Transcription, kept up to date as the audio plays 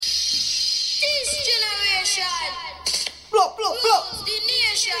This generation. Blow, blow, blow. The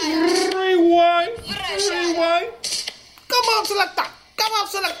nation. Rewind. Come on, selector. Come on,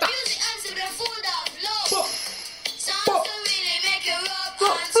 selector. Music answer the food of love. Blow, Songs blow. to really make you rub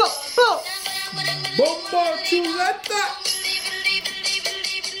Blow, and blow, stop. blow. Bomba Chuleta.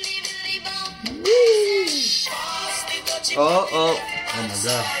 Oh. Oh my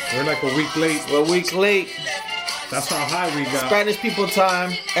God, we're like a week late. We're a week late. That's how high we got. Spanish people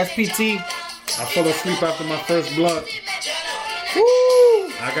time. SPT. I fell asleep after my first blunt.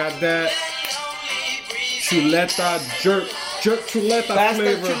 Woo. I got that chuleta jerk chuleta Pass the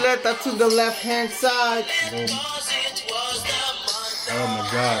flavor. chuleta to the left hand side. Oh my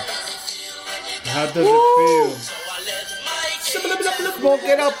God, how does it feel? Smoke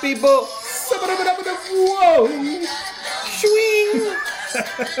it up, people. Whoa! Swing.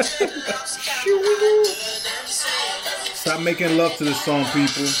 Stop making love to this song,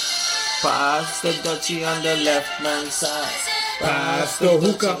 people. Pass the Dutchie on the left hand side. Pass the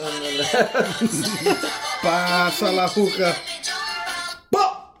hookah. on the left. Pasa la hookah.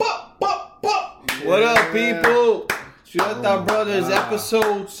 Pop, pop, pop, pop. What up, people? Chuleta Brothers,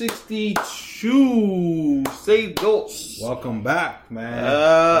 episode 62. Say dos. Welcome back, man.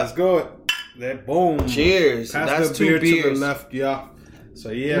 Let's go. That boom. Cheers. Pass That's the 2 beer to beers. the left, yeah. So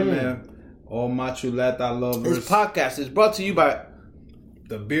yeah, man. All my chuleta lovers. This podcast is brought to you by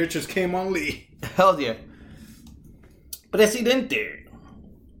The beer just came on Lee. Hell yeah. Presidente.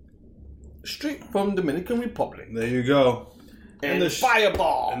 Straight from Dominican Republic. There you go. And the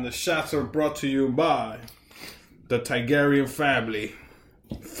Fireball. And the shots are brought to you by the Tigerian family.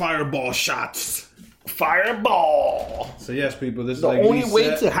 Fireball shots. Fireball. So yes, people, this is The like only Lee way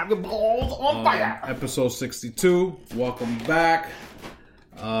said, to have your balls on fire. episode 62. Welcome back.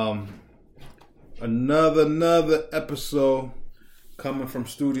 Another episode coming from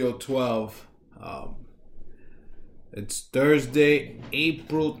Studio 12. It's Thursday,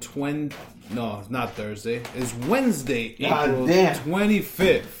 April 20. No, it's not Thursday. It's Wednesday, God April damn.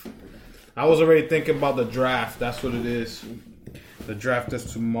 25th. I was already thinking about the draft. That's what it is. The draft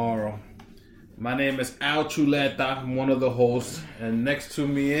is tomorrow. My name is Al Chuleta. I'm one of the hosts. And next to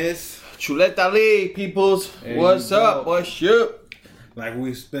me is... Chuleta Lee, peoples. There What's you up? go. What's up? Like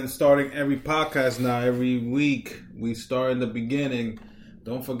we've been starting every podcast now, every week. We start in the beginning.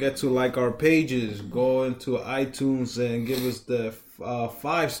 Don't forget to like our pages. Go into iTunes and give us the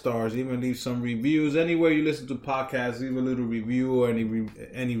 5 stars. Even leave some reviews. Anywhere you listen to podcasts, leave a little review or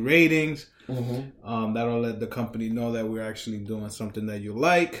any ratings. Mm-hmm. That'll let the company know that we're actually doing something that you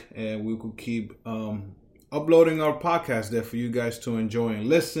like. And we could keep uploading our podcast there for you guys to enjoy and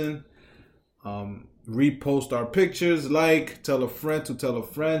listen. Repost our pictures, tell a friend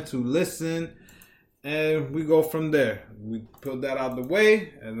to listen, and we go from there. We put that out the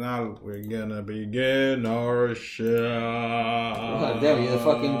way, and now we're gonna begin our show. God damn, you're a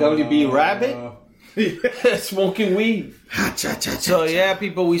fucking WB Rabbit? Smoking weed. So yeah,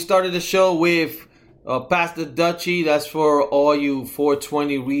 people, we started the show with Pastor Dutchie. That's for all you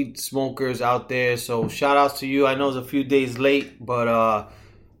 420 weed smokers out there. So shout outs to you. I know it's a few days late, but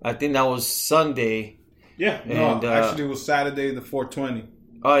I think that was Sunday. Yeah, And, actually it was Saturday the 420.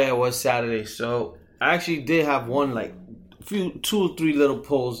 Oh yeah, it was Saturday. So I actually did have one, like, 2 or 3 little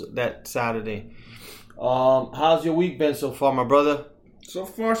pulls that Saturday. How's your week been so far, my brother? So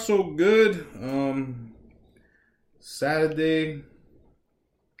far so good. Saturday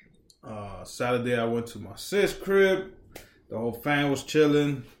I went to my sis crib. The whole fam was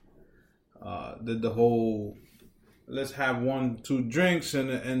chilling. Did the whole let's have 1-2 drinks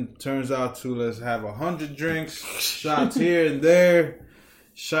and turns out to let's have 100 drinks. Shots here and there.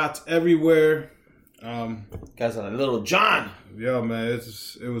 Shots everywhere. Guys on a little John. Yeah, man, it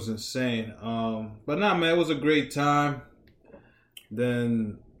was insane. But nah, man, it was a great time.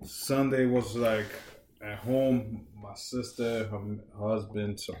 Then Sunday was like at home. My sister, her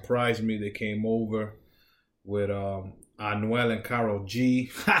husband surprised me. They came over with Anuel and Karol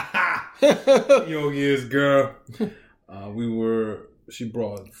G. Yogi's girl. She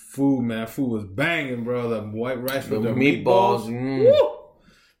brought food, man. Food was banging, bro. The white rice with the meatballs. Woo!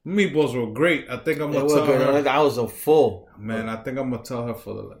 Meatballs were great. I think I'm gonna tell her. I was a full. Man, I think I'm gonna tell her I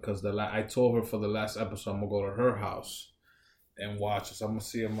told her for the last episode I'm gonna go to her house and watch it. So I'm gonna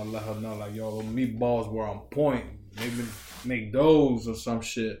see. I'm gonna let her know, like, yo, the meatballs were on point. Maybe make those or some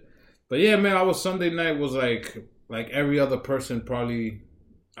shit. But yeah, man, Sunday night was like every other person probably.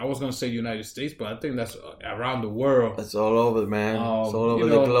 I was gonna say United States, but I think that's around the world. It's all over, man. It's all over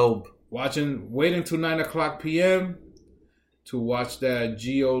the globe. Waiting till 9:00 p.m. to watch that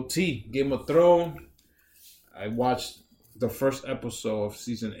GOT, Game of Thrones. I watched the first episode of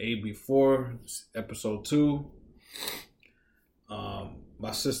season 8 before episode 2.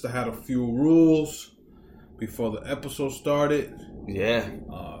 My sister had a few rules before the episode started. Yeah.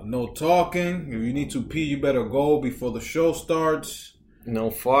 No talking. If you need to pee, you better go before the show starts.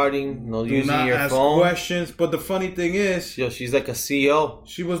 No farting. No Do using not your ask phone. questions. But the funny thing is, Yo, she's like a CEO.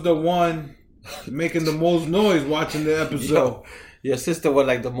 she was the one making the most noise watching the episode. Yo, your sister was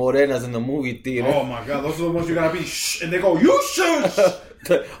like the morenas in the movie theater. Oh my God, those are the ones you gotta be shh, and they go, you shush!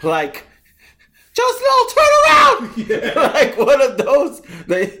 Like, just no, turn around! Yeah. Like one of those. Don't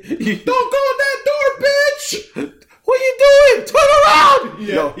go in that door, bitch! What are you doing? Turn around!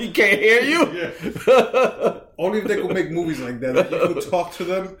 Yeah. Yo, he can't hear you. Yeah. Only if they could make movies like that. Like you could talk to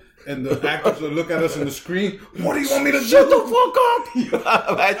them and the actors would look at us in the screen. What do you want me to Shut do? the fuck up!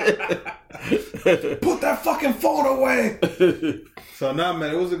 Put that fucking phone away. So nah,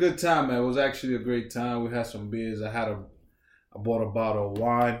 man, it was a good time, man. It was actually a great time. We had some beers. I bought a bottle of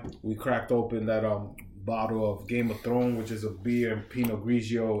wine. We cracked open that bottle of Game of Thrones, which is a beer and Pinot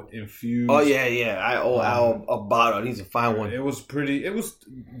Grigio infused. Oh yeah. I owe Al a bottle. I need to find one. It was pretty. It was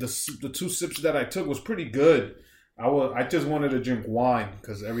the 2 sips that I took was pretty good. I just wanted to drink wine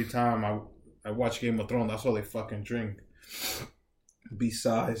because every time I watch Game of Thrones, that's all they fucking drink.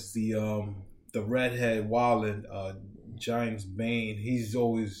 Besides the redhead Wildin, James Bane, he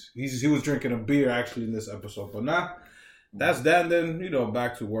was drinking a beer actually in this episode. But nah, that's that. And then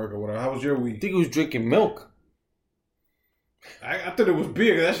back to work or whatever. How was your I week? think he was drinking milk. I thought it was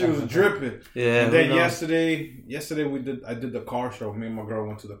beer. That shit was dripping. Yeah. And then who knows? yesterday I did the car show. Me and my girl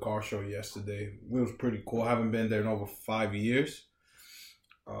went to the car show yesterday. It was pretty cool. I haven't been there in over 5 years.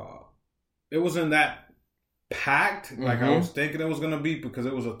 It wasn't that packed like I was thinking it was gonna be because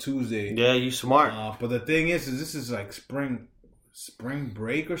it was a Tuesday. Yeah, you smart. But the thing is this is like spring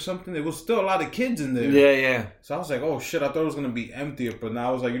break or something. There was still a lot of kids in there. Yeah. So I was like, oh shit, I thought it was gonna be emptier. But now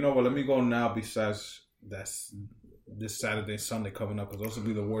I was like, you know what? Let me go now. Besides that's this Saturday, Sunday coming up, because those will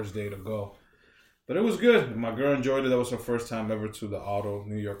be the worst day to go. But it was good. My girl enjoyed it. That was her first time ever to the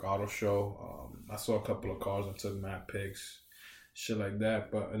New York Auto Show. I saw a couple of cars and took mad pics, shit like that.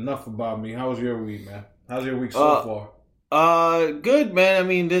 But enough about me. How was your week, man? How's your week so far? Good, man. I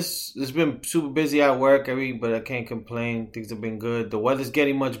mean, it's been super busy at work but I can't complain. Things have been good. The weather's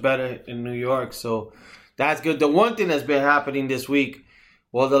getting much better in New York, so that's good. The one thing that's been happening this week,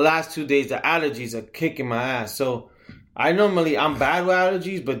 well, the last 2 days, the allergies are kicking my ass. So I'm bad with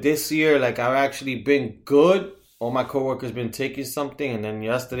allergies, but this year, like, I've actually been good. All my coworkers been taking something, and then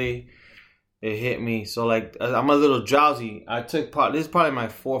yesterday it hit me. So, like, I'm a little drowsy. This is probably my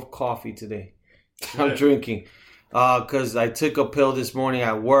 4th coffee today I'm drinking. Because I took a pill this morning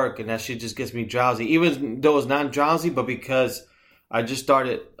at work, and that shit just gets me drowsy. Even though it's not drowsy, but because I just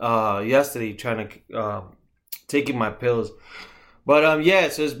started yesterday trying to taking my pills. But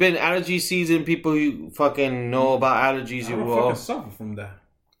so it's been allergy season. People who fucking know about allergies, I don't fucking suffer from that.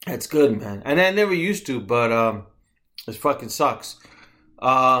 It's good, man. And I never used to, but it fucking sucks.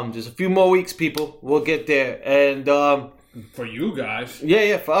 Just a few more weeks, people. We'll get there. And for you guys,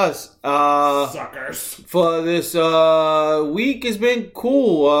 yeah, for us, suckers. For this week, it's been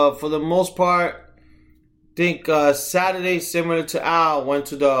cool. For the most part, I think Saturday, similar to Al, went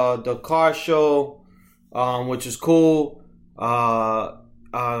to the car show, which is cool.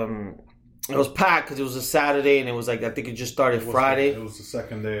 It was packed because it was a Saturday, and it was like, I think it just started Friday. It was the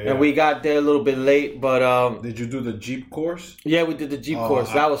second day, and we got there a little bit late. But did you do the Jeep course? Yeah, we did the Jeep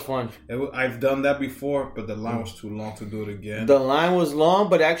course. That was fun. I've done that before, but the line was too long to do it again. The line was long,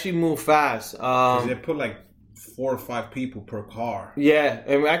 but it actually moved fast. They put like 4 or 5 people per car. Yeah,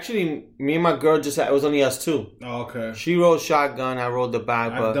 and actually, me and my girl it was only us 2. Oh, okay. She rode shotgun, I rode the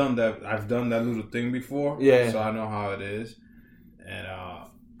back. I've done that little thing before. Yeah. So I know how it is. And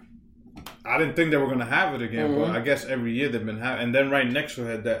I didn't think they were gonna have it again, but I guess every year they've been having. And then right next to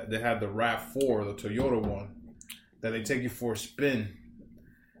it, they had the RAV4, the Toyota one, that they take you for a spin.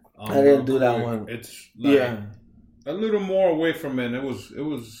 I didn't do that one. It's like a little more away from it. And it was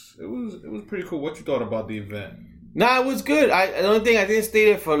pretty cool. What you thought about the event? Nah, it was good. The only thing, I didn't stay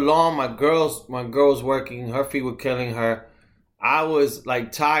there for long. My girl's working. Her feet were killing her. I was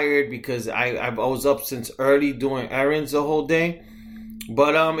like tired because I was up since early doing errands the whole day.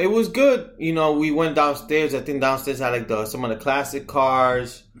 But it was good. We went downstairs. I think downstairs had like some of the classic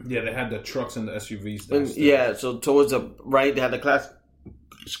cars. Yeah, they had the trucks and the SUVs downstairs. Yeah, so towards the right they had the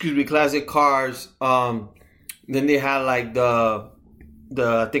classic cars. Then they had like the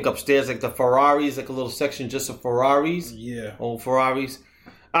I think upstairs like the Ferraris, like a little section just of Ferraris. Yeah, old Ferraris.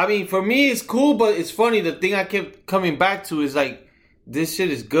 I mean, for me it's cool, but it's funny. The thing I kept coming back to is like this shit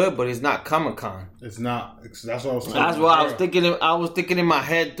is good, but it's not Comic-Con. It's not. That's what I was saying. That's what I was thinking. I was thinking in my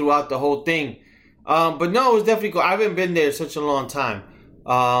head throughout the whole thing. But no, it was definitely cool. I haven't been there such a long time.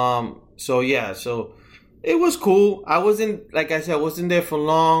 So yeah, so it was cool. I wasn't, like I said, I wasn't there for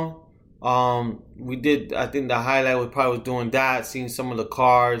long. We did. I think the highlight was probably doing that, seeing some of the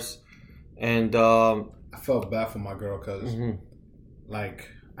cars, and I felt bad for my girl because, like,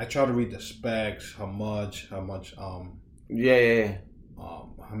 I try to read the specs, how much, yeah.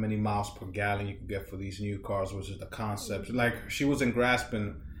 how many miles per gallon you can get for these new cars, which is the concept. Like, she wasn't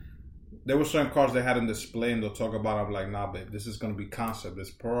grasping. There were certain cars they had in display, and they'll talk about it. I'm like, nah, babe, this is going to be concept. It's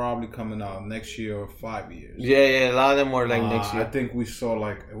probably coming out next year or 5 years. Yeah. A lot of them were like next year. I think we saw,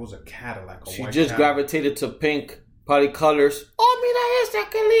 like, it was a Cadillac. She just gravitated to pink, probably colors. Oh, mira esta,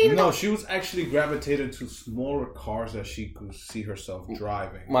 que lindo. No, she was actually gravitated to smaller cars that she could see herself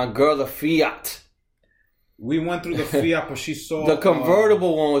driving. My girl, the Fiat. We went through the Fiat, but she saw the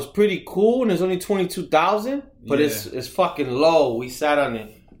convertible one was pretty cool, and it's only 22,000, but it's fucking low. We sat on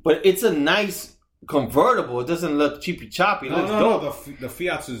it, but it's a nice convertible. It doesn't look cheapy choppy. It looks dope. No, the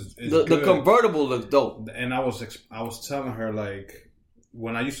Fiat is the convertible looks dope. And I was telling her, like,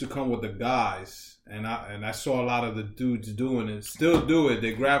 when I used to come with the guys, and I saw a lot of the dudes doing it, still do it.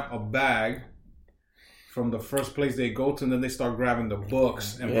 They grab a bag from the first place they go to, and then they start grabbing the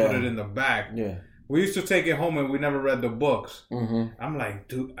books and put it in the bag. Yeah. We used to take it home and we never read the books. I'm like,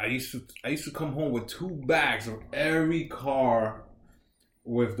 dude, I used to come home with 2 bags of every car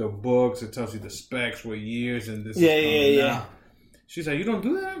with the books. It tells you the specs, what years, and this. Yeah. She's like, you don't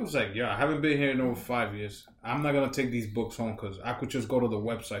do that? I was like, yeah, I haven't been here in over 5 years. I'm not gonna take these books home because I could just go to the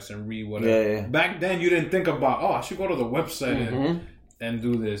websites and read whatever. Yeah. Back then, you didn't think about, I should go to the website and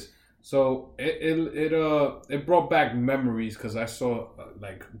do this. So it brought back memories because I saw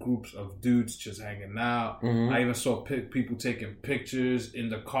like groups of dudes just hanging out. I even saw people taking pictures in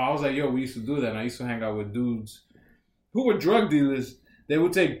the car. I was like, yo, we used to do that. And I used to hang out with dudes who were drug dealers. They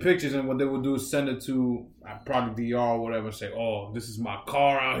would take pictures, and what they would do is send it to Product DR or whatever and say, oh, this is my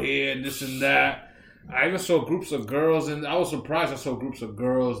car out here and this and that. I even saw groups of girls, and I was surprised I saw groups of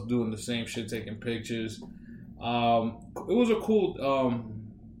girls doing the same shit, taking pictures. It was a cool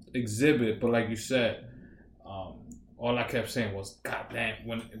exhibit, but like you said, all I kept saying was, God damn,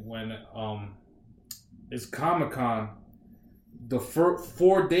 when it's Comic-Con, the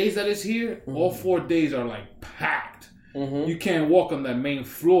 4 days that it's here, all 4 days are like packed. You can't walk on that main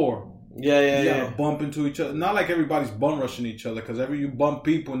floor. You gotta bump into each other. Not like everybody's bum rushing each other, because you bump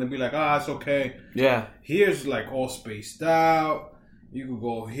people and they'll be like, it's okay. Yeah. Here's like all spaced out. You could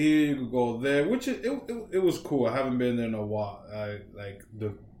go here, you could go there, which it was cool. I haven't been there in a while.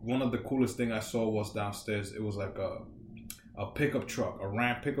 One of the coolest thing I saw was downstairs. It was like a pickup truck, a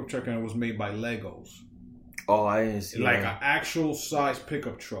Ram pickup truck, and it was made by Legos. Oh, I didn't see like an actual size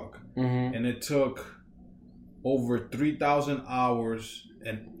pickup truck, and it took over 3,000 hours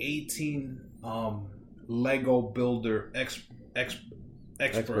and 18 Lego builder experts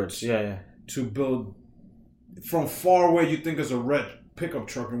to build. From far away, you think it's a red pickup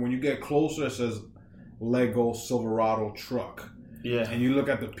truck, and when you get closer, it says Lego Silverado truck. Yeah. And you look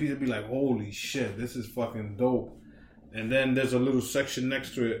at the piece and be like, holy shit, this is fucking dope. And then there's a little section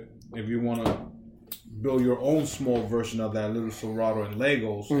next to it if you want to build your own small version of that little Silverado in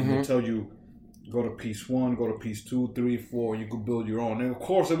Legos. And they tell you, go to piece 1, go to piece 2, 3, 4, you could build your own. And of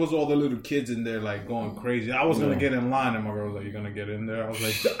course, it was all the little kids in there like going crazy. I was going to get in line, and my girl was like, you're going to get in there? I was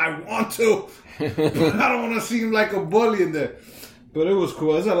like, I want to, but I don't want to seem like a bully in there. But it was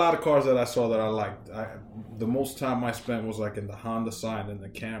cool. There's a lot of cars that I saw that I liked. The most time I spent was like in the Honda side and the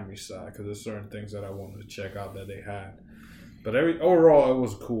Camry side, because there's certain things that I wanted to check out that they had. But overall, it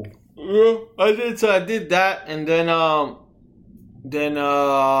was cool. Yeah, I did. So I did that, and then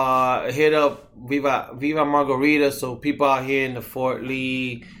hit up Viva Margarita. So people out here in the Fort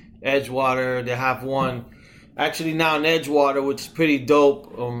Lee, Edgewater, they have one actually now in Edgewater, which is pretty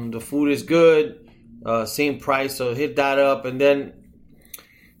dope. The food is good, same price. So hit that up, and then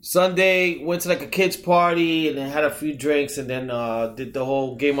Sunday went to like a kids party, and then had a few drinks, and then did the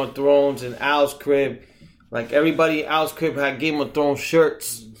whole Game of Thrones in Al's crib. Like everybody in Al's crib had Game of Thrones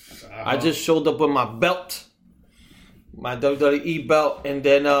shirts. I just showed up with my belt, my WWE belt, and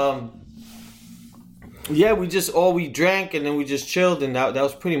then we drank, and then we just chilled, and that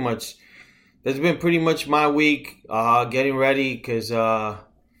was pretty much. That's been pretty much my week. Getting ready, because in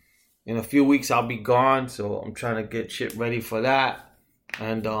a few weeks I'll be gone, so I'm trying to get shit ready for that.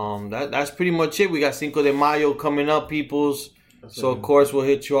 And that's pretty much it. We got Cinco de Mayo coming up, peoples. So of course we'll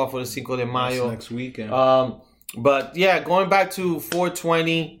hit you off with a Cinco de Mayo next weekend. But yeah, going back to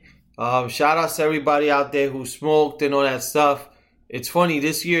 420. Shout out to everybody out there who smoked and all that stuff. it's funny.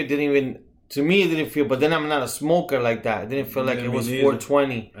 This year didn't even. To me, it didn't feel. But then I'm not a smoker like that. It didn't feel like it was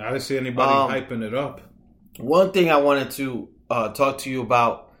 420. I didn't see anybody hyping it up. One thing I wanted to talk to you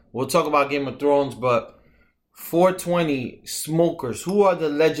about. We'll talk about Game of Thrones, but 420 smokers. Who are the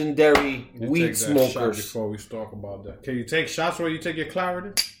legendary weed smokers? Before we talk about that, can you take shots where you take your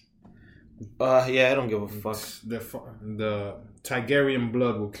clarity? Yeah, I don't give a fuck. The Tigerian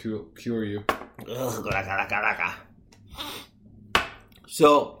blood will cure you.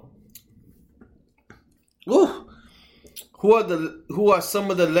 So, who are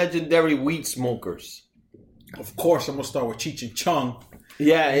some of the legendary weed smokers? Of course, I'm gonna start with Cheech and Chong.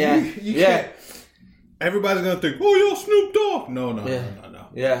 Yeah. Everybody's gonna think, oh, yo, Snoop Dogg. No.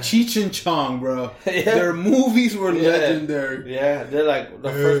 Yeah. Cheech and Chong, bro. Their movies were legendary. Yeah, they're like the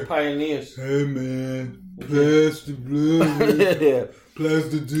first pioneers. Hey, man. Pass the blue. Pass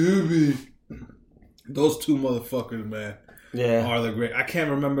the doobie. Those two motherfuckers, man, are the great. I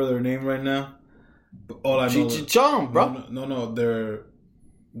can't remember their name right now. But all I know Cheech and Chong, bro. No, they're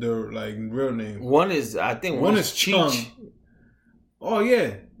like real name. One is Cheech. Oh,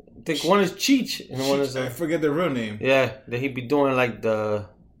 yeah. I think one is Cheech and one is I forget their real name. Yeah, that he be doing like I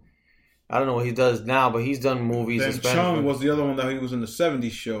don't know what he does now, but he's done movies. Then Chung was the other one that he was in the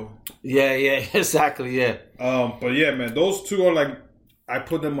 70s show. Yeah, exactly, yeah. But yeah, man, those two are like, I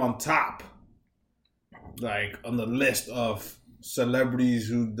put them on top, like on the list of celebrities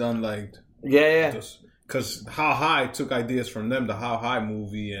who done like because How High took ideas from them, the How High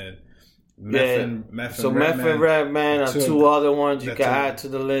movie and Meth and Redman are two other ones you can add to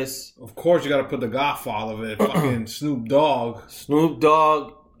the list. Of course, you got to put the Godfather of it, fucking Snoop Dogg. Snoop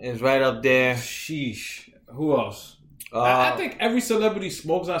Dogg is right up there. Sheesh. Who else? I think every celebrity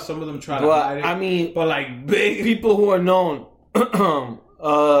smokes on. Some of them try to hide it. I mean, but like big people who are known,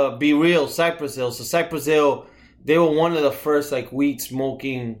 Be Real, Cypress Hill. So Cypress Hill, they were one of the first like weed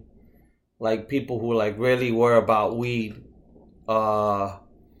smoking, like people who like really were about weed.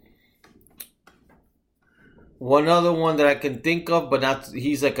 One other one that I can think of, but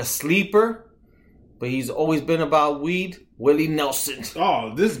he's like a sleeper, but he's always been about weed. Willie Nelson.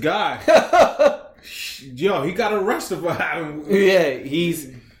 Oh, this guy. Yo, he got arrested for having. Yeah,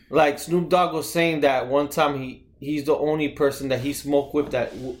 he's like Snoop Dogg was saying that one time he's the only person that he smoked with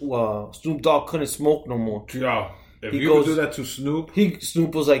that Snoop Dogg couldn't smoke no more. Yo, if you could do that to Snoop.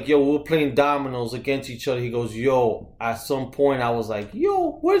 Snoop was like, yo, we're playing dominoes against each other. He goes, yo, at some point I was like,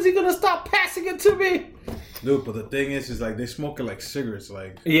 yo, where's he gonna stop passing it to me? Dude, but the thing is like they smoking like cigarettes.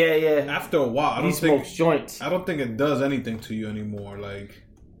 Like yeah. After a while, he smokes joints. I don't think it does anything to you anymore. Like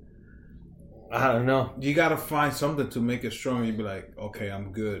I don't know. You gotta find something to make it strong. You be like, okay,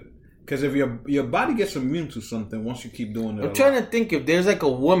 I'm good. Because if your body gets immune to something once you keep doing it. I'm trying to think if there's like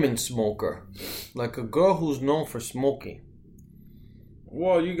a woman smoker, like a girl who's known for smoking.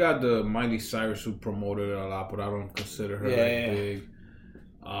 Well, you got the Miley Cyrus who promoted it a lot, but I don't consider her big.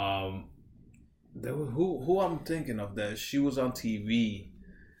 Who I'm thinking of that she was on TV.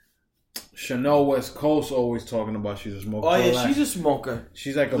 Chanel West Coast always talking about she's a smoker. Oh yeah, she's a smoker.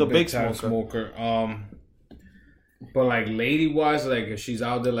 She's like a big time smoker. But like lady wise, like if she's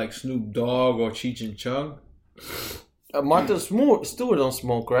out there like Snoop Dogg or Cheech and Chong. Martha Stewart don't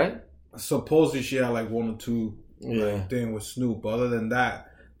smoke, right? Supposedly she had like one or two thing with Snoop. Other than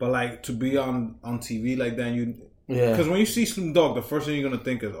that, but like to be on TV like that, because when you see Snoop Dogg, the first thing you're gonna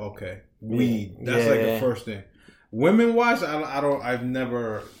think is weed. That's like the first thing. Women wise, I've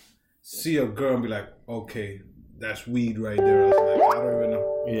never see a girl and be like, okay, that's weed right there. I don't even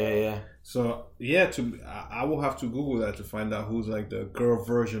know. Yeah. So I will have to Google that to find out who's like the girl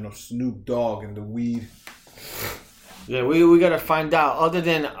version of Snoop Dogg and the weed. Yeah, we gotta find out. Other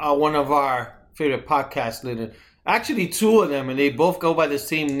than one of our favorite podcast leaders, actually two of them, and they both go by the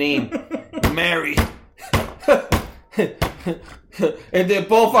same name, Mary. And they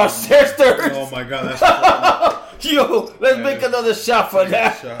both are sisters. Oh my god, that's funny. Yo, let's make another shot for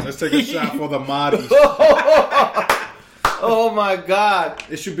that. Let's take a shot for the Mahdi. Oh my god.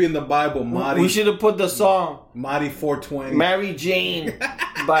 It should be in the Bible, Mahdi. We should have put the song Mahdi 420. Mary Jane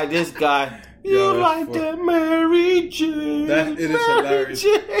by this guy. You like funny. That Mary Jane. It is hilarious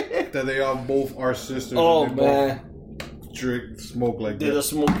that they all both are sisters. Oh and they man. Both smoke like that. They're the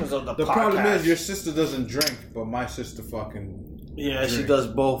smokers of the podcast. Problem is your sister doesn't drink, but my sister fucking drinks. She does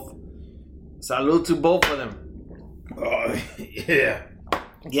both. Salute to both of them. Oh, yeah.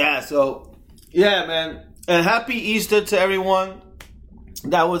 Yeah, so, yeah, man. And happy Easter to everyone.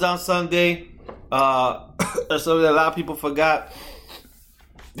 That was on Sunday. That's something that a lot of people forgot.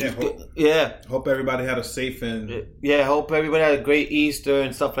 Hope everybody had a safe and... Yeah, hope everybody had a great Easter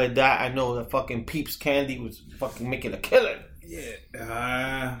and stuff like that. I know that fucking Peeps Candy was fucking making a killing.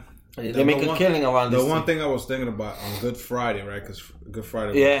 Yeah. They make a killing around this. The one thing I was thinking about on Good Friday, right? Because Good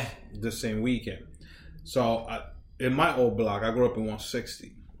Friday was the same weekend. So in my old block, I grew up in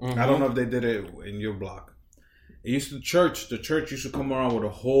 160. I don't know if they did it in your block. It used to the church used to come around with a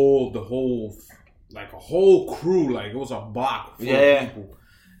whole crew, like it was a block full of people.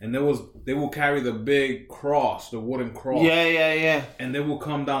 And they will carry the big cross, the wooden cross. Yeah. And they will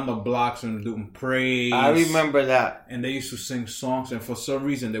come down the blocks and do praise. I remember that. And they used to sing songs. And for some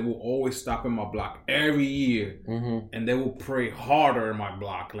reason, they will always stop in my block every year. And they will pray harder in my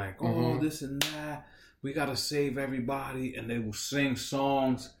block. Like, oh, this and that. We got to save everybody. And they will sing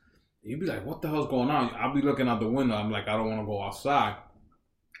songs. You'd be like, what the hell's going on? I'll be looking out the window. I'm like, I don't want to go outside.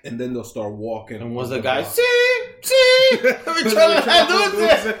 And then they'll start walking. And was the guy, see? He trying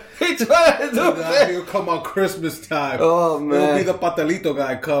to do it. He'll come on Christmas time. Oh, man. It'll be the Patelito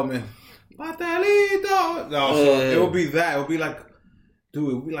guy coming. Patelito. No, so it'll be that. It'll be like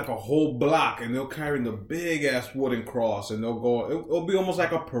a whole block. And they'll carry the big-ass wooden cross. And they'll go. It'll be almost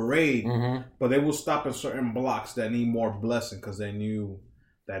like a parade. But they will stop at certain blocks that need more blessing because they knew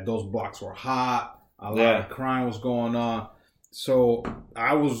that those blocks were hot. A lot of crime was going on. So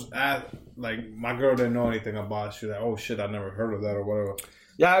I was at, like, my girl didn't know anything about it. She was like, oh shit, I never heard of that or whatever.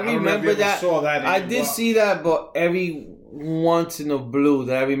 Yeah, I remember that. Saw that I did see that, but every once in a blue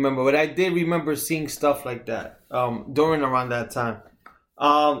that I remember. But I did remember seeing stuff like that during around that time.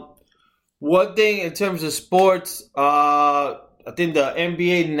 One thing in terms of sports, I think the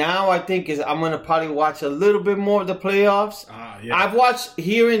NBA now, I'm going to probably watch a little bit more of the playoffs. I've watched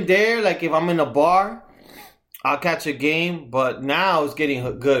here and there, like if I'm in a bar, I'll catch a game, but now it's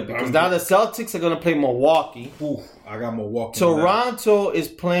getting good because now the Celtics are going to play Milwaukee. Ooh, I got Milwaukee. Toronto is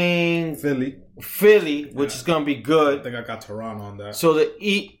playing Philly, which is going to be good. I think I got Toronto on that. So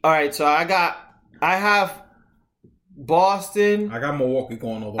all right, so I have Boston. I got Milwaukee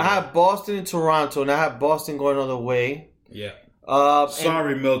going all the way. I have Boston and Toronto, and I have Boston going all the way. Yeah.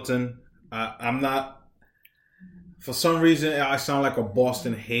 Sorry, Milton. I'm not. For some reason, I sound like a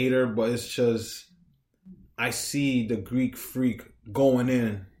Boston hater, but it's just I see the Greek Freak going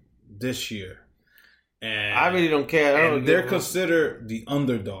in this year, and I really don't care. They're considered the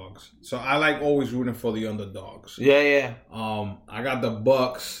underdogs, so I like always rooting for the underdogs. Yeah. I got the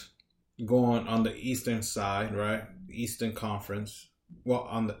Bucks going on the Eastern side, right? Eastern Conference. Well,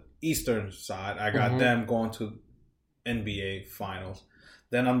 on the Eastern side, I got them going to NBA Finals.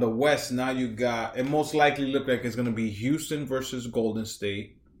 Then on the West, now you got, it most likely look like it's going to be Houston versus Golden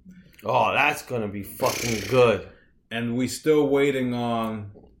State. Oh, that's going to be fucking good. And we still waiting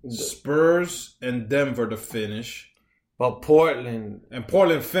on Spurs and Denver to finish. But Portland. And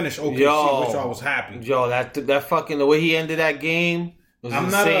Portland finished OKC, which I was happy. Yo, that fucking, the way he ended that game was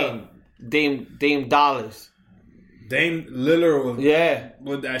insane. Dame Dollars. Dame Lillard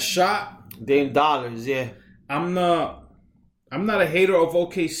with that shot. Dame Dollars, yeah. I'm not a hater of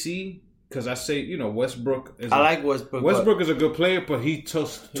OKC because I say, Westbrook is like Westbrook. Westbrook is a good player, but he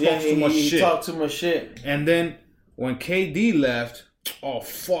talks too much shit. He talked too much shit. And then when KD left, oh,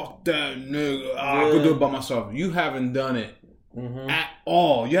 fuck that nigga. I could do it by myself. You haven't done it at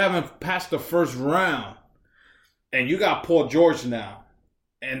all. You haven't passed the first round. And you got Paul George now.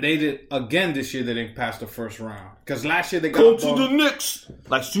 And they did, again this year, they didn't pass the first round. Because last year they got... Go to the Knicks.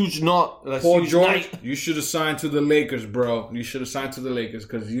 Paul George, you should have signed to the Lakers, bro. You should have signed to the Lakers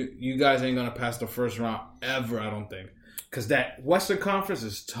because you guys ain't going to pass the first round ever, I don't think. Because that Western Conference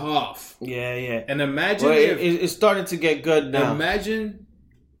is tough. Yeah. And imagine it's starting to get good now. Imagine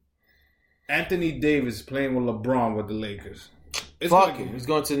Anthony Davis playing with LeBron with the Lakers. Fuck it. He's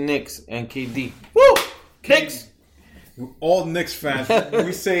going to the Knicks and KD. Woo! Knicks! All Knicks fans,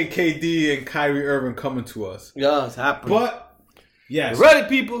 we say KD and Kyrie Irving coming to us. Yeah, it's happening. But, yes. Ready,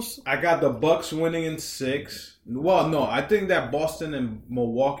 peoples? I got the Bucks winning in 6. Well, no, I think that Boston and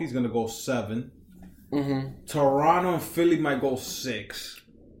Milwaukee is going to go 7. Toronto and Philly might go 6.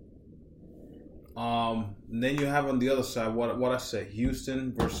 Then you have on the other side, what I said,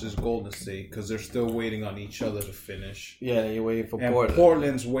 Houston versus Golden State, because they're still waiting on each other to finish. Yeah, you're waiting for and Portland.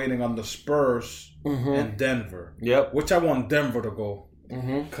 Portland's waiting on the Spurs and Denver. Yep. Which I want Denver to go.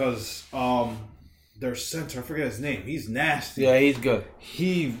 Because their center, I forget his name, he's nasty. Yeah, he's good.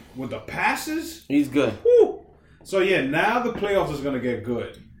 He, with the passes? He's good. Woo. So, yeah, now the playoffs is going to get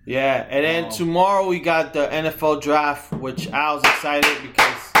good. Yeah, and then tomorrow we got the NFL draft, which I was excited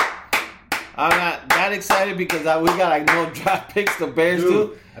because I'm not that excited because we got like no draft picks. The Bears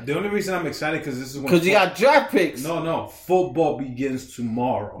do. The only reason I'm excited because this is when Because you got draft picks. No. Football begins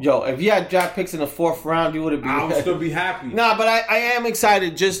tomorrow. Yo, if you had draft picks in the 4th round, you would have been. I would still be happy. Nah, but I am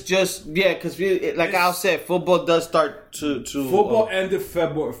excited. Just yeah, because like Al said, football does start to football ended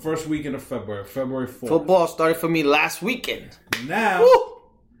February, first weekend of February 4th. Football started for me last weekend. Now Woo!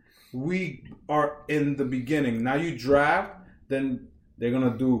 we are in the beginning. Now you draft, then they're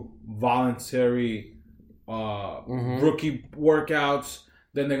gonna do voluntary rookie workouts.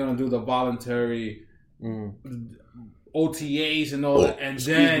 Then they're gonna do the voluntary OTAs and all that. And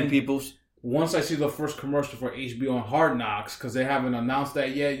then once I see the first commercial for HBO on Hard Knocks, because they haven't announced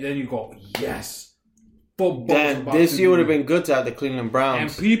that yet, then you go, yes, football. Then this year would have been good to have the Cleveland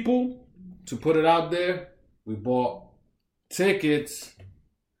Browns. And people, to put it out there, we bought tickets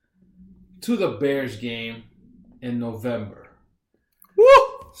to the Bears game in November. Woo!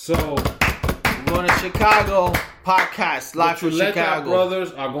 So we're going to Chicago. Podcast live from Chicago.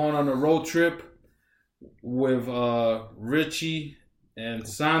 Brothers are going on a road trip with Richie and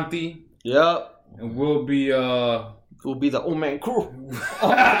Santi. Yep. And we'll be the old man crew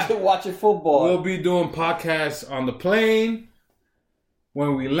watching football. We'll be doing podcasts on the plane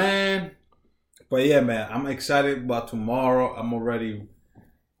when we land. But yeah, man, I'm excited about tomorrow. I'm already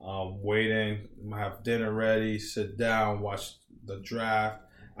waiting. I'm gonna have dinner ready, sit down, watch the draft.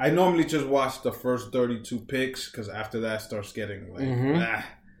 I normally just watch the first 32 picks because after that starts getting like,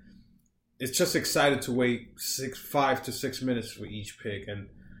 it's just excited to wait 5 to 6 minutes for each pick. And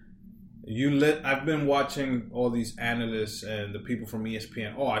I've been watching all these analysts and the people from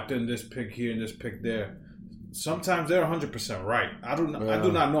ESPN. Oh, I did this pick here and this pick there. Sometimes they're 100% right. I do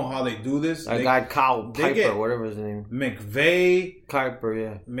not know how they do this. That guy Kyle Piper, whatever his name. McVay, Kuiper,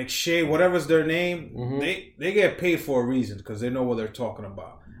 yeah. McShay, whatever's their name. They get paid for a reason because they know what they're talking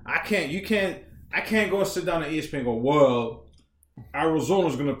about. I can't go sit down at ESPN and go, well,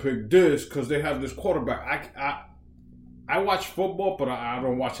 Arizona's gonna pick this because they have this quarterback. I watch football, but I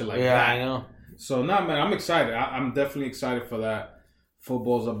don't watch it like that. Yeah, I know. So man, I'm excited. I'm definitely excited for that.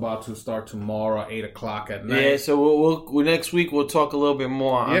 Football's about to start tomorrow, 8:00 at night. Yeah, so we'll next week we'll talk a little bit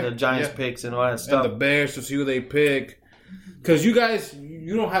more on the Giants picks and all that stuff. And the Bears to see who they pick. Because you guys,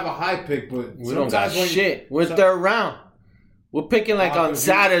 you don't have a high pick, but we don't got shit. We're 3rd round. We're picking like on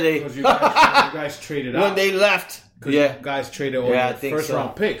Saturday. Because you guys traded out. When they left. You guys traded all your first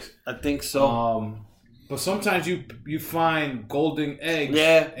round picks. I think so. But sometimes you find golden eggs.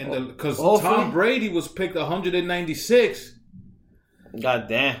 Yeah. Because Tom Brady was picked 196. God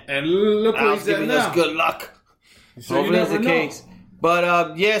damn. And look what he's at now. Us good luck. So hopefully that's the case.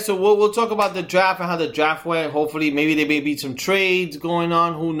 But so we'll talk about the draft and how the draft went. Hopefully maybe there may be some trades going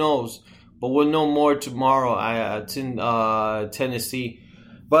on. Who knows? But we'll know more tomorrow. It's in Tennessee.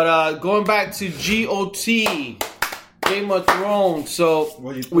 But going back to GOT, Game of Thrones. So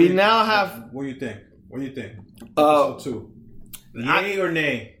we now have. What do you think? Episode 2. Yay or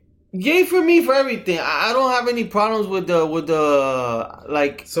nay? Yay for me for everything. I don't have any problems with the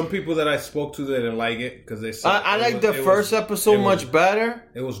like. Some people that I spoke to, they didn't like it because they said I like the first episode much better.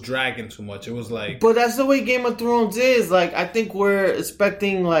 It was dragging too much. It was like. But that's the way Game of Thrones is. Like I think we're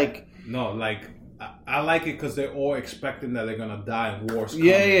expecting like. No, like I like it because they're all expecting that they're gonna die in wars.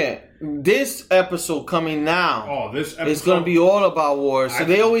 Yeah. This episode coming now. Oh, this episode. It's gonna be all about war. So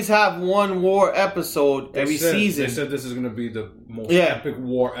they always have one war episode every season. They said this is gonna be the most epic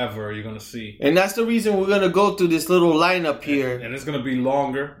war ever you're gonna see. And that's the reason we're gonna go through this little lineup here. And it's gonna be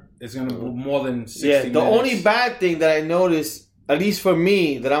longer. It's gonna be more than 60 minutes. The only bad thing that I noticed, at least for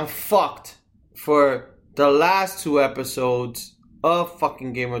me, that I'm fucked for the last 2 episodes of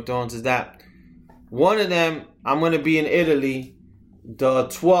fucking Game of Thrones is that one of them, I'm going to be in Italy the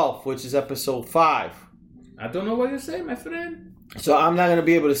 12th, which is episode 5. I don't know what you're saying, my friend. So I'm not going to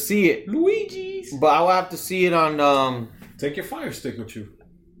be able to see it. Luigi's. But I will have to see it on... Take your Fire Stick with you.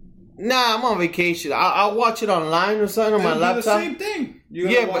 Nah, I'm on vacation. I'll watch it online or something on my laptop. The same thing. You're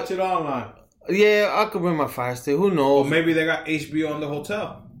going to watch it online. Yeah, I could bring my Fire Stick. Who knows? Or maybe they got HBO in the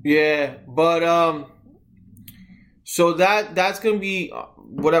hotel. Yeah, but... So that's going to be,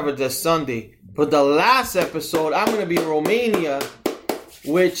 whatever, the Sunday. But the last episode, I'm going to be in Romania,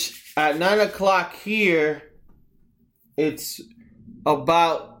 which at 9 o'clock here, it's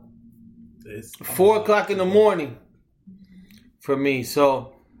about 4 o'clock in the morning for me.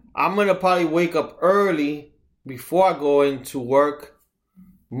 So I'm going to probably wake up early before I go into work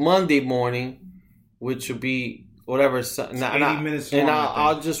Monday morning, which will be whatever. So, and 80 minutes long, and I think.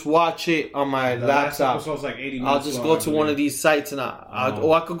 I'll just watch it on my The last laptop. episode's like 80 minutes I'll just long, go I to one of believe. these sites and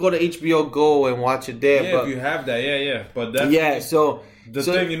I could go to HBO Go and watch it there. Yeah, but, if you have that, yeah. But that's so the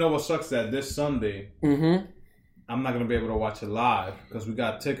thing. You know what sucks? That this Sunday, Mm-hmm. I'm not gonna be able to watch it live because we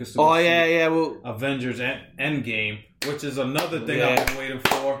got tickets to Oh go see yeah. Well, Avengers Endgame, which is another thing Yeah. I've been waiting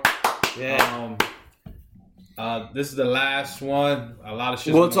for. yeah. This is the last one. A lot of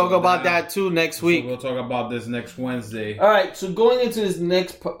shit. We'll talk about that too next week. So we'll talk about this next Wednesday. All right, so going into this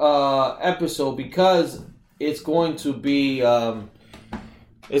next episode, because it's going to be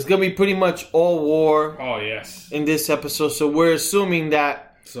pretty much all war Oh yes, in this episode. So we're assuming that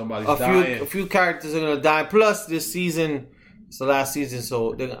somebody's a dying. few characters are gonna die. Plus, this season, it's the last season,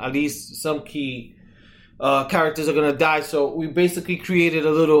 so at least some key characters are gonna die. So we basically created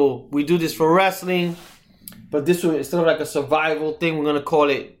a little. We do this for wrestling, but this one, instead of like a survival thing, we're gonna call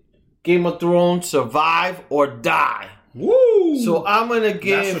it Game of Thrones: Survive or Die. Woo! So I'm gonna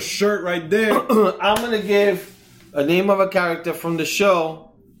give. That's a shirt right there. I'm gonna give a name of a character from the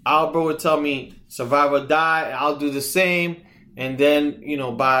show. Albert would tell me survive or die. And I'll do the same. And then,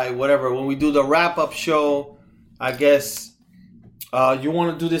 by whatever, when we do the wrap-up show, I guess you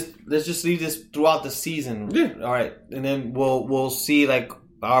want to do this. Let's just leave this throughout the season. Yeah. All right. And then we'll see like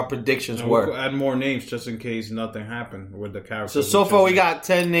our predictions And were. we'll add more names just in case nothing happened with the characters. So far we got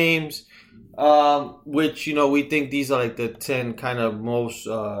 10 names, which, we think these are like the 10 kind of most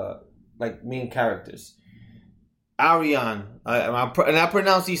main characters. Ariane, and I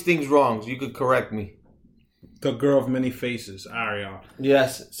pronounce these things wrong, so you could correct me. The girl of many faces, Ariane.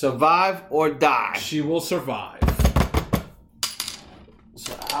 Yes, survive or die. She will survive.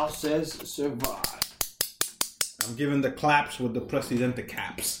 So Al says survive. I'm giving the claps with the Presidente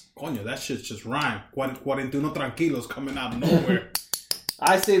caps. Coño, that shit's just rhyme. 41 tranquilos coming out of nowhere.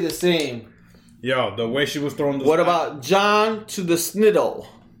 I say the same. Yo, the way she was throwing the... What about Jon to the Sniddle?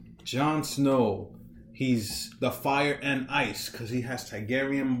 Jon Snow? He's the fire and ice because he has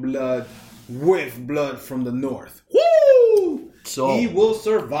Targaryen blood with blood from the north. Woo! So he will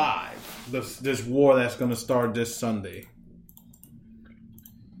survive this war that's going to start this Sunday.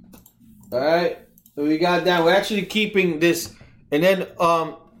 all right, so we got that. We're actually keeping this, and then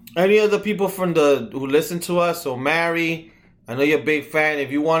any other people who listen to us. So Mary, I know you're a big fan.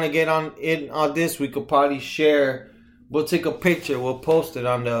 If you want to get on this, we could probably share. We'll take a picture. We'll post it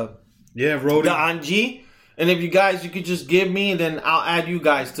on the Rody. the Angie. And if you could just give me, and then I'll add you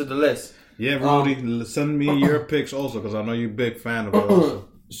guys to the list. Yeah, Rody, send me your pics also because I know you're a big fan of it also.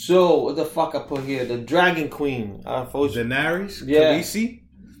 So what the fuck I put here? The Dragon Queen. Daenerys? Yeah. Khaleesi?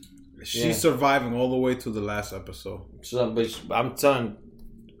 She's surviving all the way to the last episode. So, but I'm telling.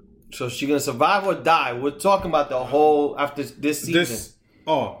 So she gonna survive or die? We're talking about the whole after this season.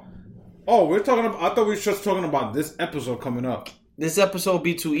 We're talking about. I thought we were just talking about this episode coming up. This episode will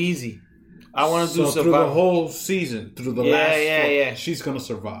be too easy. I want to do through survival. the whole season, through the last. Yeah. She's gonna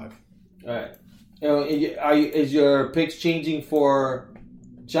survive. All right. Is your picks changing for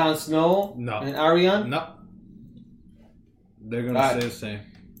Jon Snow and Ariane? No. They're gonna say the same.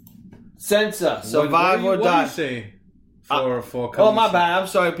 Sansa, survive or die? What do you say for Khaleesi? Oh, my bad. I'm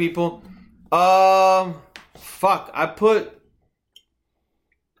sorry, people. Fuck. I put.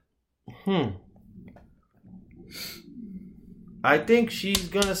 I think she's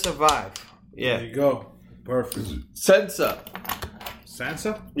gonna survive. Yeah. There you go. Perfect. Sansa.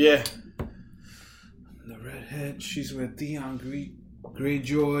 Sansa? Yeah. The redhead. She's with Theon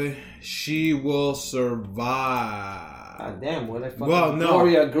Greyjoy. She will survive. God damn, what I fucking no.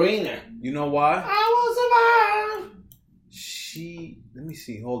 Gloria Grainer. You know why? I will survive. Let me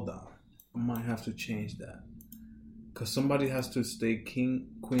see. Hold on. I might have to change that. Because somebody has to stay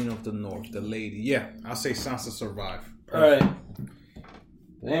Queen of the North, the lady. Yeah, I'll say Sansa survive. Alright.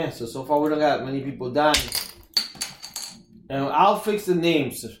 Yeah, so far we don't got many people dying. And I'll fix the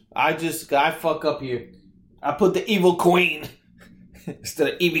names. I fuck up here. I put the evil queen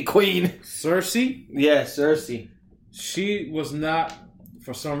instead of evil queen. Cersei? Yeah, Cersei. She was not,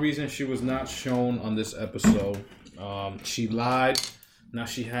 for some reason, she was not shown on this episode. She lied. Now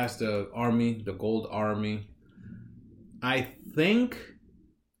she has the army, the gold army. I think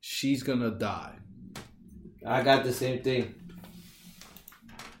she's gonna die. I got the same thing.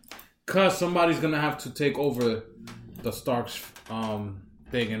 Cause somebody's gonna have to take over the Starks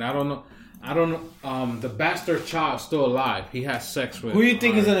thing, and I don't know. The bastard child's still alive. He has sex with. Who do you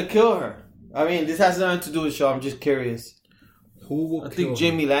think is gonna kill her? I mean, this has nothing to do with show. I'm just curious. Who will? I think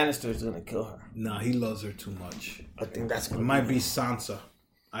Jaime Lannister is gonna kill her. Nah, he loves her too much. I think that's It gonna might be Sansa.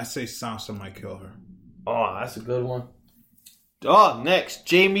 I say Sansa might kill her. Oh, that's a good one. Oh, next,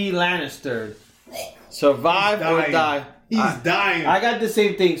 Jaime Lannister. Survive or die. He's dying. I got the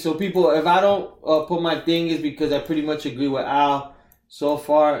same thing. So people, if I don't put my thing, is because I pretty much agree with Al. So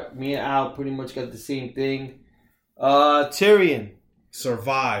far, me and Al pretty much got the same thing. Tyrion.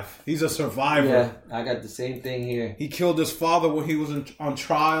 Survive. He's a survivor. Yeah, I got the same thing here. He killed his father when he was on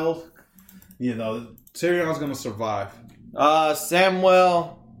trial. You know, Tyrion's gonna survive.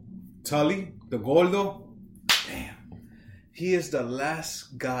 Samuel Tully, the Gordo. Damn. He is the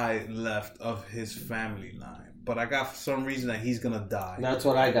last guy left of his family line. But I got for some reason that he's gonna die. That's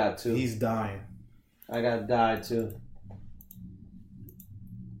what I got too. He's dying. I got died too.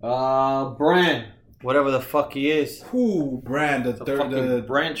 Bran. Whatever the fuck he is. Who? Bran, the third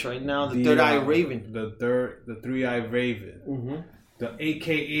branch right now, the third-eyed raven. The three-eyed raven. Mm-hmm. The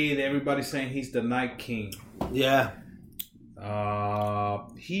AKA that everybody's saying he's the Night King. Yeah.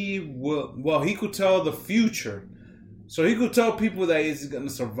 He could tell the future. So he could tell people that he's gonna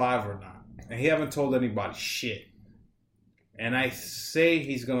survive or not. And he haven't told anybody shit. And I say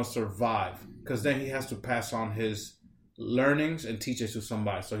he's gonna survive. Because then he has to pass on his learnings and teach it to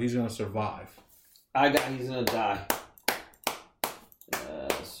somebody. So he's gonna survive. He's gonna die.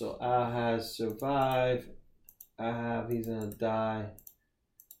 So I have survived. He's gonna die.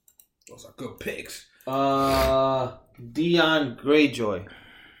 Those are good picks. Dion Greyjoy.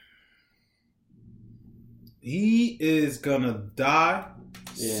 He is gonna die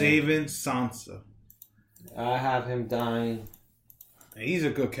saving Sansa. I have him dying. And he's a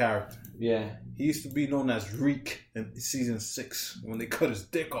good character. Yeah. He used to be known as Reek in season 6 when they cut his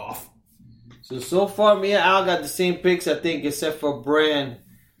dick off. So far, me and Al got the same picks, I think, except for Bran.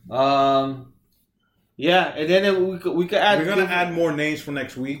 Yeah, and then we could add. We're gonna add more names for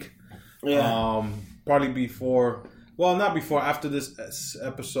next week. Yeah. Probably before. Well, not before. After this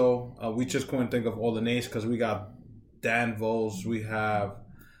episode, we just couldn't think of all the names because we got Dan Vols. We have.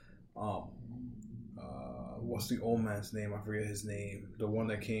 What's the old man's name? I forget his name. The one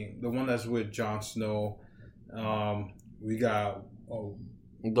that came. The one that's with Jon Snow. We got.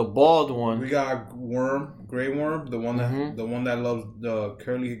 The bald one. We got Grey Worm, the one that loves the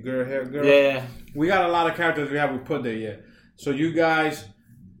curly hair girl. Yeah. We got a lot of characters we haven't put there yet. So you guys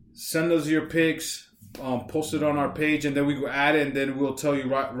send us your picks, post it on our page, and then we go add it, and then we'll tell you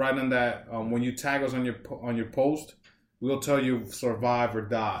right on that when you tag us on your post, we'll tell you survive or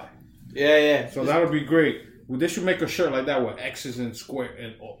die. Yeah. So that would be great. They should make a shirt like that with X's and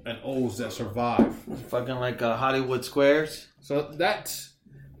square and O's that survive. Fucking like Hollywood Squares. So that's.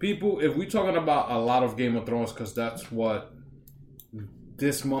 People, if we're talking about a lot of Game of Thrones, because that's what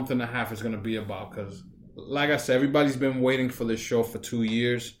this month and a half is going to be about. Because, like I said, everybody's been waiting for this show for 2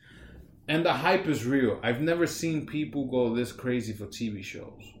 years. And the hype is real. I've never seen people go this crazy for TV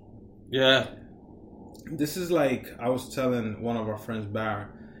shows. Yeah. This is like, I was telling one of our friends, Baron,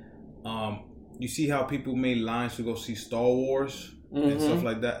 you see how people made lines to go see Star Wars and stuff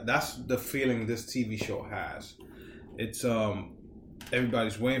like that? That's the feeling this TV show has. It's,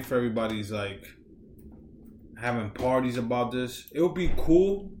 everybody's waiting for everybody's like having parties about this. It would be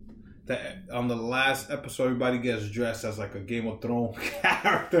cool that on the last episode everybody gets dressed as like a Game of Thrones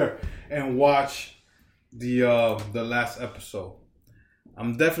character and watch the last episode.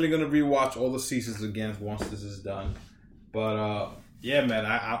 I'm definitely gonna rewatch all the seasons again once this is done. But yeah, man,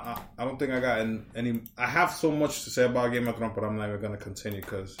 I don't think I got any. I have so much to say about Game of Thrones, but I'm not even gonna continue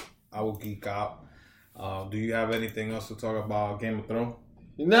because I will geek out. Do you have anything else to talk about Game of Thrones?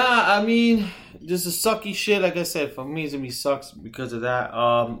 Nah, I mean, just a sucky shit. Like I said, for me, it's gonna be sucks because of that.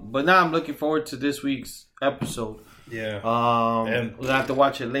 But now I'm looking forward to this week's episode. Yeah. And we'll have to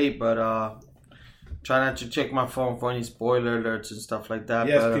watch it late, but try not to check my phone for any spoiler alerts and stuff like that.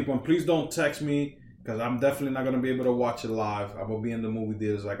 Yes, but, people, please don't text me because I'm definitely not gonna be able to watch it live. I'm gonna be in the movie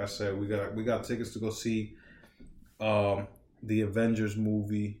theaters, like I said. We got tickets to go see the Avengers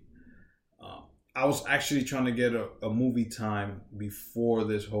movie. I was actually trying to get a movie time before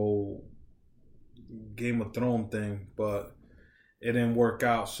this whole Game of Thrones thing, but it didn't work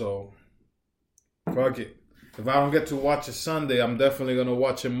out, so fuck it. If I don't get to watch it Sunday, I'm definitely going to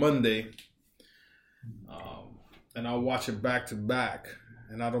watch it Monday. And I'll watch it back to back.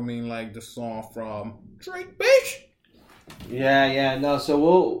 And I don't mean like the song from Drake, bitch. Yeah, no, so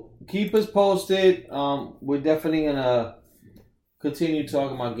we'll keep us posted. We're definitely going to continue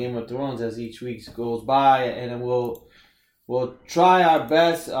talking about Game of Thrones as each week goes by, and then we'll try our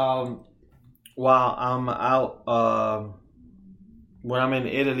best while I'm out when I'm in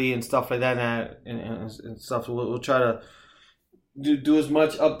Italy and stuff like that and stuff. We'll try to do as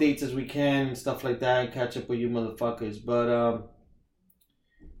much updates as we can and stuff like that and catch up with you motherfuckers. But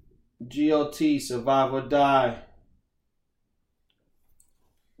GOT, survive or die.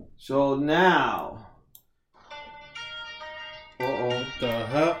 So now Uh-oh. The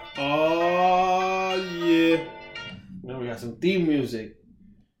hell? Oh, yeah. Now we got some theme music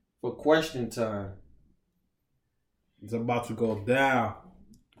for question time. It's about to go down.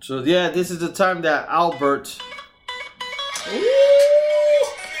 So, yeah, this is the time that Albert... Ooh!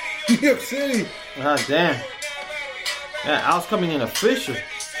 New York City. Ah, damn. Yeah, Al's coming in official.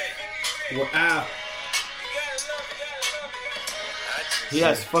 Well, Al. He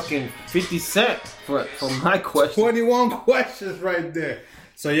has fucking 50 Cent for my question. 21 questions right there.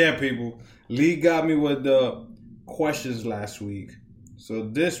 So, yeah, people. Lee got me with the questions last week. So,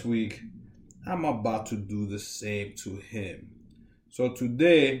 this week, I'm about to do the same to him. So,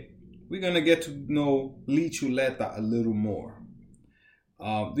 today, we're going to get to know Lee Chuleta a little more.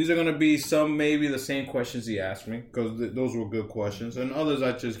 These are going to be some maybe the same questions he asked me, because those were good questions, and others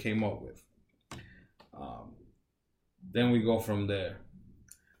I just came up with. Then we go from there.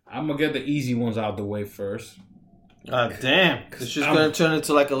 I'm going to get the easy ones out the way first. God damn. It's just going to turn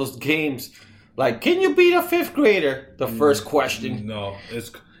into like those games. Like, can you beat a fifth grader? The first question. No,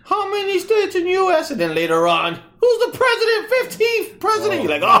 it's... How many states in the U.S.? And then later on, who's the president? 15th president?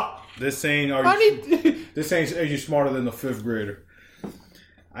 You're like, oh. This ain't, are you smarter than the fifth grader?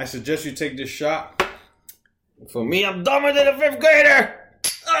 I suggest you take this shot. For me, I'm dumber than a fifth grader.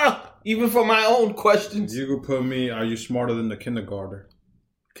 Even for my own questions. You could put me, are you smarter than the kindergartner?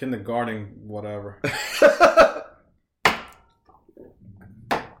 Kindergarten, whatever.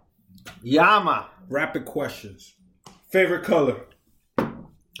 Yama. Rapid questions. Favorite color?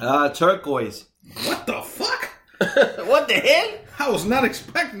 Turquoise. What the fuck? What the hell? I was not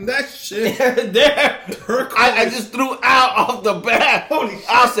expecting that shit. There. Turquoise. I just threw out off the bat. Holy shit.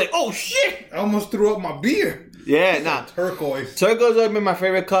 I said, oh shit. I almost threw up my beer. Yeah, nah. Turquoise. Turquoise has been my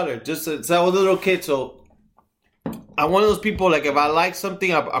favorite color. Just since I was a little kid, so I'm one of those people, like, if I like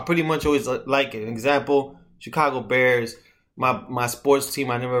something, I pretty much always like it. An example, Chicago Bears, my sports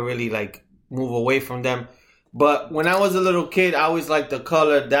team, I never really, like, move away from them. But when I was a little kid, I always liked that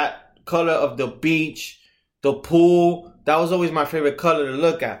color of the beach, the pool. That was always my favorite color to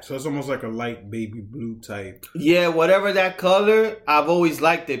look at. So it's almost like a light baby blue type. Yeah, whatever that color, I've always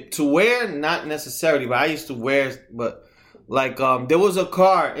liked it. To wear, not necessarily, but I used to wear, but, like, there was a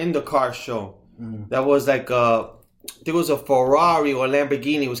car in the car show that was like there was a Ferrari or a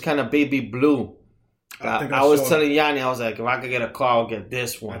Lamborghini. It was kind of baby blue. I was telling Yanni, I was like, if I could get a car, I'll get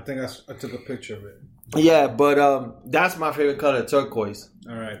this one. I think I took a picture of it. Yeah, but that's my favorite color, turquoise.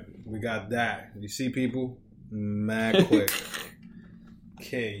 All right, we got that. You see, people? Mad quick.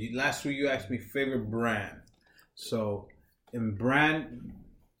 Okay, last week you asked me favorite brand. So, in brand,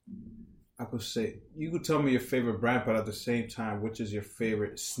 I could say, you could tell me your favorite brand, but at the same time, which is your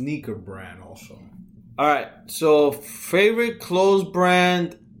favorite sneaker brand also? All right, so favorite clothes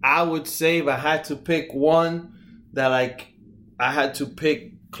brand, I would say if I had to pick one that, like, I had to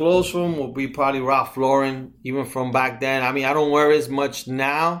pick clothes from would be probably Ralph Lauren, even from back then. I mean, I don't wear as much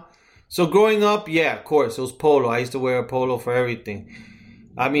now. So growing up, yeah, of course, it was polo. I used to wear a polo for everything.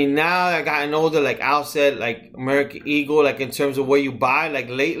 I mean, now I gotten older, like Al said, like American Eagle, like in terms of where you buy, like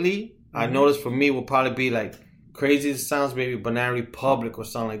lately, I noticed for me will probably be like, crazy as it sounds, maybe Banana Republic or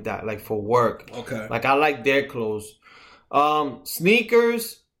something like that, like for work. Okay. Like I like their clothes.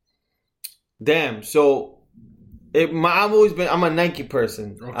 Sneakers, damn. So I'm a Nike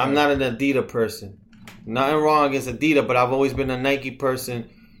person. Okay. I'm not an Adidas person. Nothing wrong against Adidas, but I've always been a Nike person.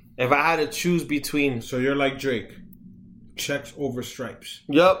 If I had to choose between... So you're like Drake. Checks over stripes.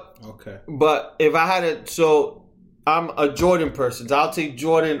 Yep. Okay. But if I had to... So I'm a Jordan person. So I'll take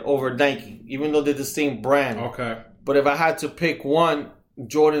Jordan over Nike. Even though they're the same brand. Okay. But if I had to pick one,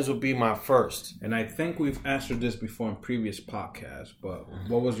 Jordans would be my first. And I think we've answered this before in previous podcasts. But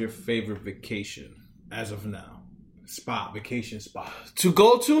what was your favorite vacation as of now? Vacation spot. To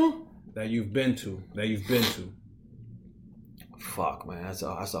go to? That you've been to. Fuck, man, that's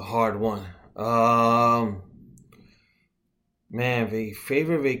a hard one. Man,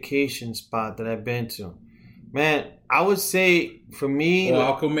 favorite vacation spot that I've been to. Man, I would say for me.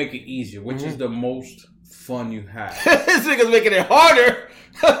 Well, I could make it easier. Which is the most fun you had? This nigga's making it harder.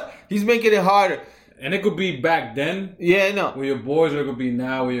 He's making it harder. And it could be back then. Yeah, no. With your boys, or it could be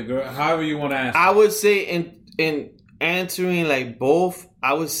now with your girl. However you want to answer. I would say in answering like both,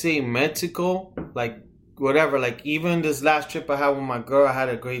 I would say Mexico, like. Whatever, like even this last trip I had with my girl, I had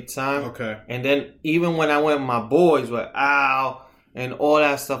a great time. Okay. And then even when I went with my boys with Al and all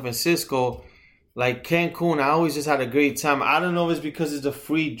that stuff in Cisco, like Cancun, I always just had a great time. I don't know if it's because it's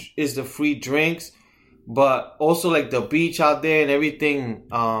the free drinks, but also like the beach out there and everything.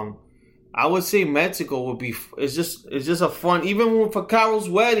 I would say Mexico would be. It's just a fun. Even for Carol's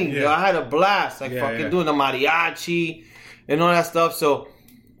wedding, I had a blast. Like doing the mariachi and all that stuff. So,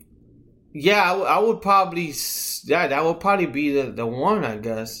 yeah, I would probably, that would probably be the one, I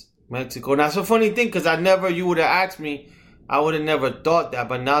guess. Mexico. Now, it's a funny thing because you would have asked me, I would have never thought that.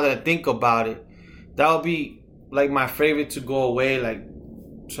 But now that I think about it, that would be like my favorite to go away. Like,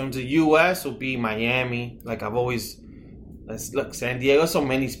 from the U.S. will be Miami. Like, I've always, look, San Diego, so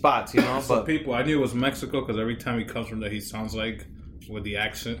many spots, you know. But people, I knew it was Mexico because every time he comes from there, he sounds like with the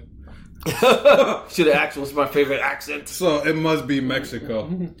accent. Should have asked what's my favorite accent. So it must be Mexico.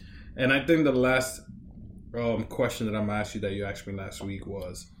 And I think the last question that I'm going to ask you that you asked me last week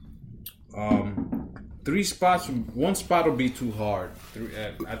was, 3 spots. 1 spot will be too hard.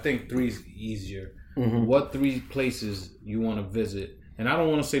 I think 3 is easier. Mm-hmm. What 3 places you want to visit? And I don't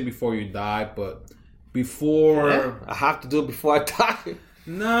want to say before you die, but before... Yeah, I have to do it before I die.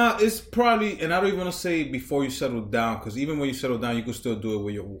 Nah, it's probably... And I don't even want to say before you settle down, because even when you settle down, you can still do it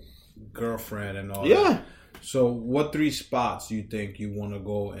with your girlfriend and all that. So what 3 spots do you think you want to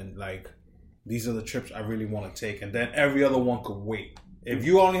go and, like, these are the trips I really want to take, and then every other one could wait? If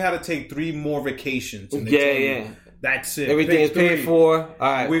you only had to take 3 more vacations, and that's it. Everything is paid for. All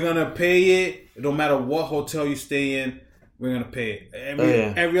right, we're gonna pay it. No matter what hotel you stay in, we're gonna pay it.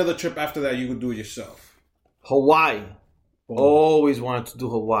 Every other trip after that, you could do it yourself. Hawaii. Always wanted to do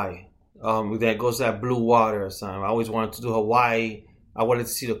Hawaii. That goes to that blue water or something. I always wanted to do Hawaii. I wanted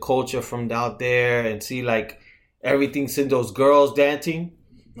to see the culture from out there and see like everything. See those girls dancing.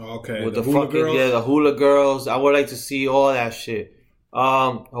 Okay, with the hula girls. The hula girls. I would like to see all that shit.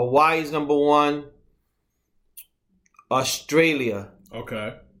 Hawaii is number 1. Australia.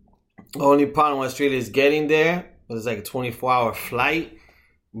 Okay. The only problem with Australia is getting there. It's like a 24-hour flight.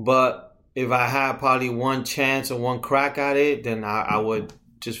 But if I had probably 1 chance or 1 crack at it, then I would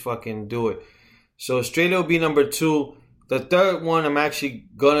just fucking do it. So Australia will be number 2. The third one I'm actually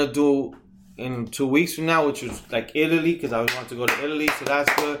gonna do in 2 weeks from now, which is like Italy, because I want to go to Italy, so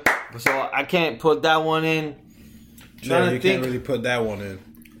that's good. So I can't put that one in. Yeah, you can't really put that one in.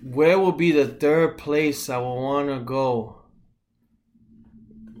 Where will be the third place I would want to go?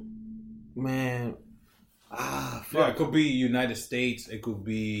 Man. Fuck. Yeah, it could be United States. It could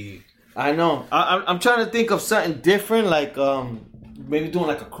be... I know. I'm trying to think of something different, like maybe doing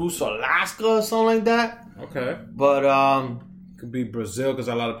like a cruise to Alaska or something like that. Okay. But... could be Brazil, because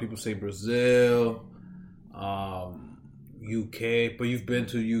a lot of people say Brazil. UK, but you've been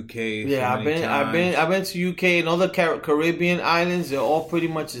to UK. Yeah, I've been to UK and other Caribbean islands. They're all pretty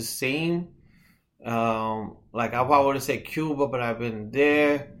much the same. Like I probably would say Cuba, but I've been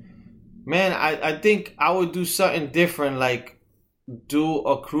there. Man, I think I would do something different, like do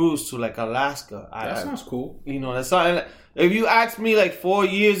a cruise to like Alaska. That sounds cool. You know, that's something. If you asked me like 4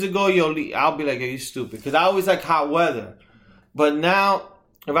 years ago, I'll be like, "Are you stupid?" Because I always like hot weather. But now,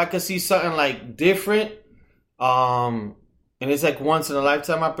 if I could see something like different, and it's like once in a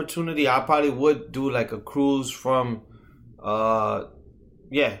lifetime opportunity, I probably would do like a cruise from, go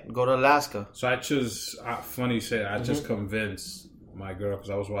to Alaska. So funny you say, I just convinced my girl,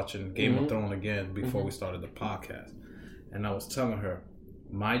 because I was watching Game of Thrones again before we started the podcast. And I was telling her,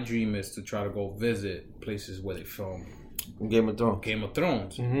 my dream is to try to go visit places where they film Game of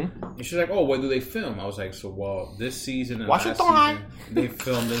Thrones. Mm-hmm. And she's like, "Oh, where do they film?" I was like, this season and last season, they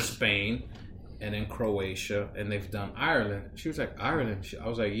filmed in Spain and in Croatia, and they've done Ireland. She was like, "Ireland?" I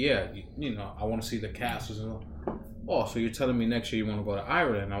was like, "Yeah, you know, I want to see the castles and all." "Oh, so you're telling me next year you want to go to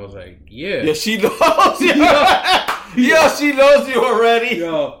Ireland?" I was like, "Yeah." Yeah, she knows you. Yeah, she knows you already.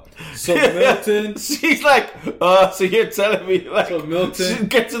 Yo, so Milton. She's like, so you're telling me, like, so Milton,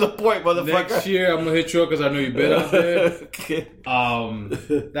 get to the point, motherfucker. Next year I'm gonna hit you up because I know you've been out there.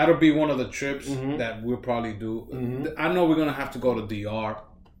 That'll be one of the trips that we'll probably do. I know we're gonna have to go to DR,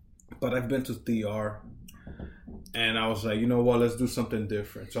 but I've been to DR, and I was like, you know what? Let's do something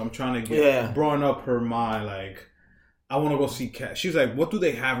different. So I'm trying to get broaden up her mind. Like, I want to go see cats. She was like, "What do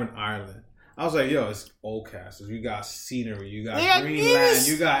they have in Ireland?" I was like, "Yo, it's old castles. You got scenery. You got Greenland.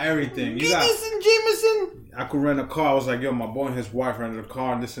 You got everything. You got Jameson. I could rent a car." I was like, "Yo, my boy and his wife rented a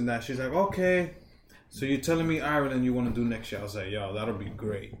car and this and that." She's like, "Okay. So you're telling me Ireland you want to do next year?" I was like, "Yo, that'll be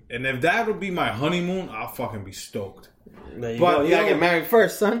great. And if that would be my honeymoon, I'll fucking be stoked." You gotta get married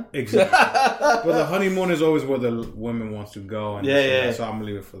first, son. Exactly. But the honeymoon is always where the women wants to go. And so I'm gonna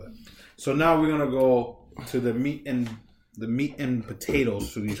leave it for that. So now we're gonna go to the meat and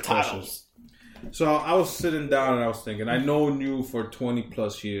potatoes to these questions. So I was sitting down and I was thinking, I know you for 20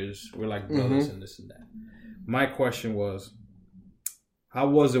 plus years. We're like brothers and this and that. My question was, how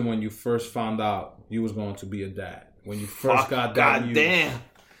was it when you first found out you was going to be a dad? When you first got that news? Damn.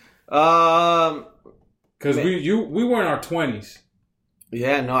 Because we were in our 20s.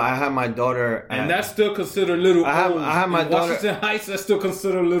 Yeah, no, I had my daughter. And that's still considered a little old. I had my in daughter. Washington Heights, that's still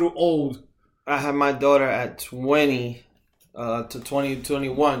considered a little old. I had my daughter at 20 to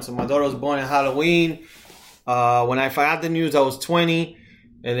 2021. So my daughter was born on Halloween. When I got the news, I was 20.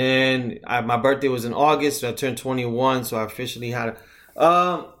 And then my birthday was in August, so I turned 21. So I officially had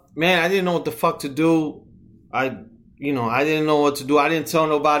man, I didn't know what the fuck to do. I didn't know what to do. I didn't tell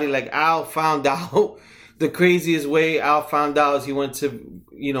nobody. Like, Al found out the craziest way. Al found out is he went to,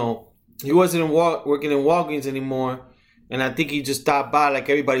 he wasn't working in Walgreens anymore. And I think he just stopped by like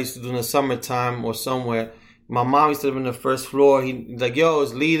everybody used to do in the summertime or somewhere. My mom used to live on the first floor. He's like, yo,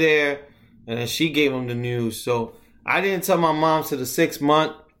 is Lee there? And then she gave him the news. So I didn't tell my mom till the 6th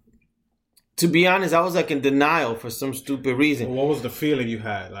month. To be honest, I was like in denial for some stupid reason. What was the feeling you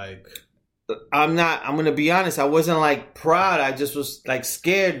had? Like, I'm going to be honest. I wasn't like proud. I just was like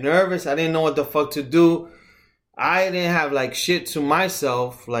scared, nervous. I didn't know what the fuck to do. I didn't have like shit to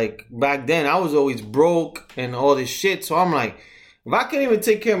myself. Like back then, I was always broke and all this shit. So I'm like, if I can't even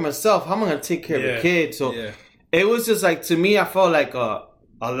take care of myself, how am I going to take care of a kid? So it was just like, to me, I felt like a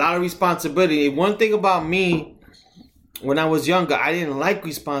lot of responsibility. One thing about me, when I was younger, I didn't like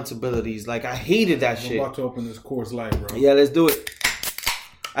responsibilities. Like, I hated that shit. I'm about to open this Coors Light, bro. Yeah, let's do it.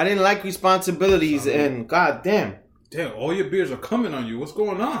 I didn't like responsibilities, and goddamn. Damn, all your beers are coming on you. What's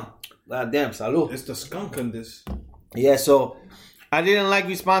going on? Goddamn, salud. It's the skunk in this. Yeah, so I didn't like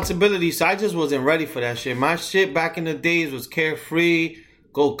responsibilities, so I just wasn't ready for that shit. My shit back in the days was carefree,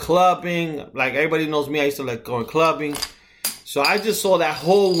 go clubbing. Like, everybody knows me, I used to like going clubbing. So I just saw that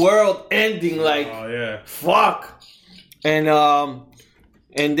whole world ending, like, oh yeah, fuck. And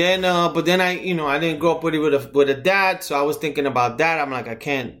then but then I didn't grow up with a dad, so I was thinking about that. I'm like, I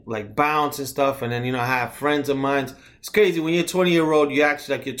can't like bounce and stuff. And then I have friends of mine. It's crazy when you're a 20-year-old, you act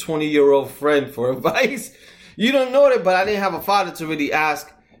like your 20-year-old friend for advice. You don't know that, but I didn't have a father to really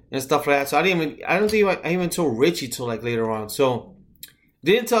ask and stuff like that. So I don't think I even told Richie till like later on. So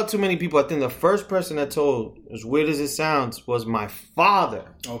didn't tell too many people. I think the first person I told, as weird as it sounds, was my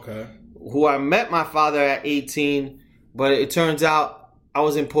father. Okay. Who I met my father at 18. But it turns out I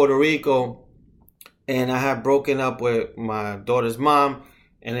was in Puerto Rico and I had broken up with my daughter's mom.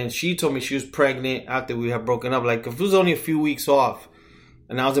 And then she told me she was pregnant after we had broken up. Like, if it was only a few weeks off.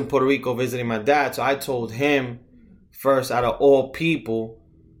 And I was in Puerto Rico visiting my dad. So I told him first out of all people.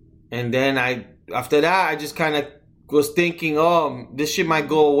 And then after that, I just kind of was thinking, oh, this shit might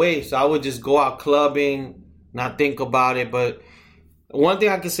go away. So I would just go out clubbing, not think about it. But one thing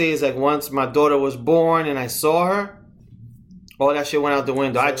I can say is, like, once my daughter was born and I saw her, all that shit went out the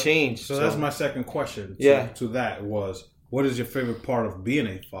window. I changed. So that's my second question. To that was, what is your favorite part of being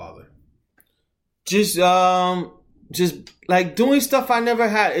a father? Just like doing stuff I never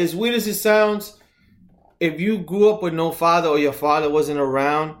had. As weird as it sounds, if you grew up with no father or your father wasn't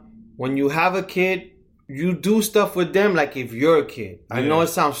around, when you have a kid, you do stuff with them like if you're a kid. Yeah. I know it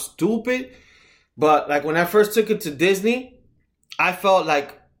sounds stupid, but like when I first took it to Disney, I felt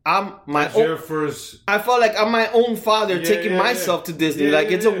like I'm my own. I felt like I'm my own father taking myself to Disney.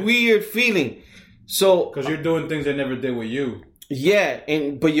 It's a weird feeling. So because you're doing things they never did with you. Yeah,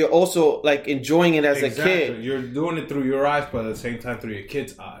 but you're also like enjoying it as a kid. You're doing it through your eyes, but at the same time through your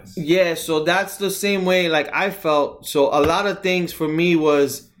kid's eyes. Yeah, so that's the same way like I felt. So a lot of things for me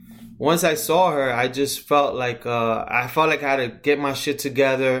was once I saw her, I just felt like I had to get my shit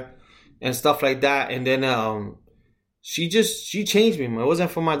together and stuff like that. And then she changed me, man. It wasn't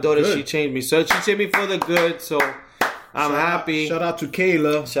for my daughter. Good. She changed me. So she changed me for the good. So I'm happy. Shout out to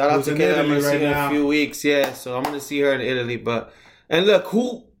Kayla. Shout out to Kayla. I'm going to see her in a few weeks. Yeah, so I'm going to see her in Italy. And look,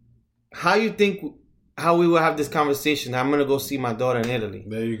 how we will have this conversation? I'm going to go see my daughter in Italy.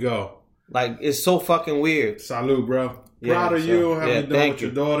 There you go. Like, it's so fucking weird. Salud, bro. Proud of you. Having done with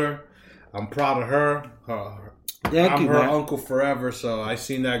your daughter. I'm proud of her. I'm her uncle forever, so I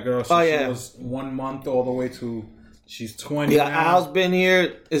seen that girl since she was 1 month all the way to she's 20 now. Al's been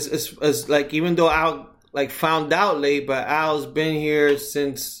here. It's like, even though Al like found out late, but Al's been here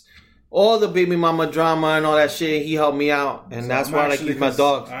since all the baby mama drama and all that shit. He helped me out, and so that's why I like keep my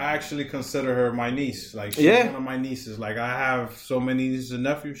dogs. I actually consider her my niece. Like, she's one of my nieces. Like, I have so many nieces and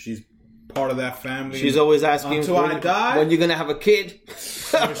nephews. She's part of that family. She's always asking until I die, when you're gonna have a kid.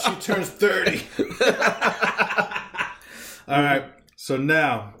 When she turns 30. All right. So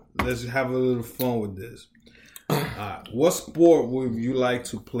now let's have a little fun with this. What sport would you like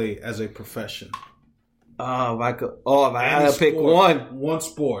to play as a profession? If I had to pick one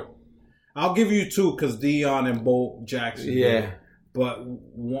sport. I'll give you two because Dion and Bo Jackson. Yeah. Did. But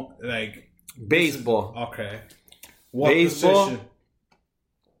one, like baseball. Okay. What baseball. Position?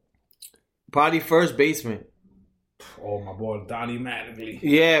 Probably first baseman. Oh, my boy, Donnie Mattingly.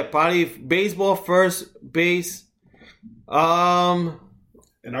 Yeah, probably baseball first base. And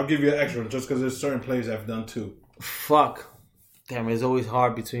I'll give you an extra just because there's certain plays I've done too. Fuck. Damn, it's always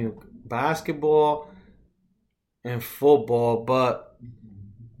hard between basketball and football, but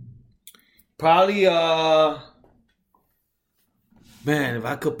probably man, if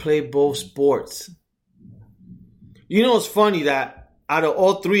I could play both sports. You know, it's funny that out of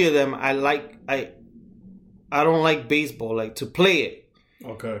all three of them, I don't like baseball, like to play it.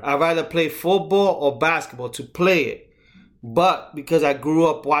 Okay. I'd rather play football or basketball to play it. But because I grew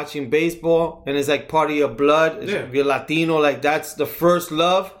up watching baseball and it's like part of your blood, if you're Latino, like that's the first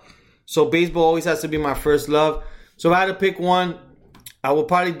love. So baseball always has to be my first love. So if I had to pick one, I would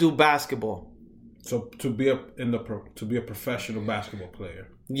probably do basketball. So to be a professional basketball player.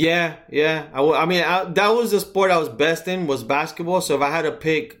 Yeah. That was the sport I was best in, was basketball. So if I had to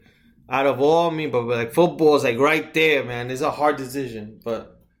pick out of all, but like football is like right there, man. It's a hard decision,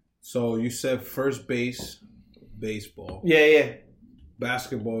 but. So you said first base, baseball. Yeah.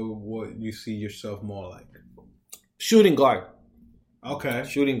 Basketball, what you see yourself more like? Shooting guard. Okay.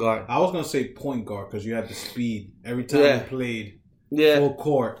 Shooting guard. I was going to say point guard because you had the speed. Every time you played full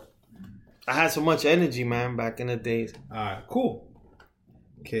court. I had so much energy, man, back in the days. All right, cool.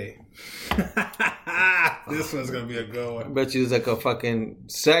 Okay. This one's going to be a good one. I bet you it's like a fucking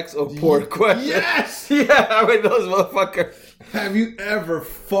sex or porn question. Yes! Yeah, I mean those motherfuckers. Have you ever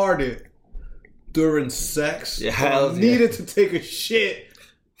farted during sex? Yeah, needed to take a shit.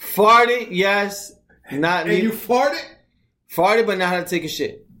 Farted, yes. Not and you farted? Farted, but not how to take a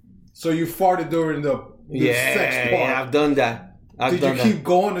shit. So you farted during the sex part? Yeah, I've done that. Did you keep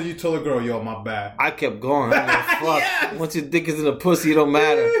going or you told the girl, yo, my bad? I kept going. I'm like, fuck. Yes! Once your dick is in the pussy, it don't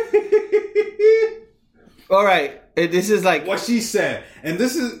matter. All right. This is like... What she said. And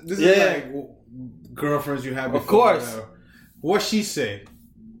this is like girlfriends you have before. Of course. Whatever. What she said.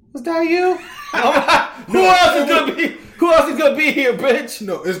 Was that you? Who else is gonna be here, bitch?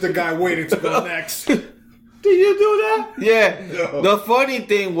 No, it's the guy waiting to go next. Did you do that? Yeah. No. The funny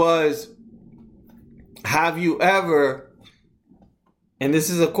thing was, have you ever... And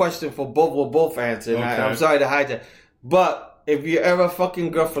this is a question for both. We'll both answer. Okay. I'm sorry to hijack. But if you ever fucking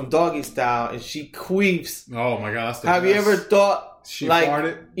girl from Doggy Style and she queefs... Oh my God. Have you ever thought... She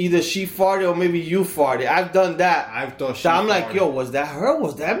farted? Either she farted or maybe you farted. I've done that. I've thought she I'm farted. like, yo, was that her?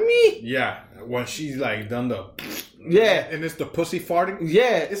 Was that me? Yeah. When she's like done the... Yeah. And it's the pussy farting?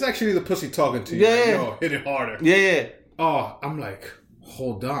 Yeah. It's actually the pussy talking to you. Yeah. Like, yo, hit it harder. Yeah. Oh, I'm like,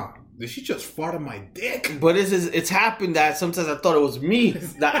 hold on. Did she just fart on my dick? But it's happened that sometimes I thought it was me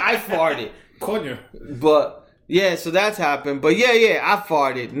that I farted. Coño. But yeah, so that's happened. But yeah, I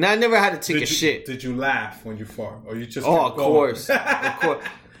farted. And I never had to take a shit. Did you laugh when you fart? Or you just of course. Of course.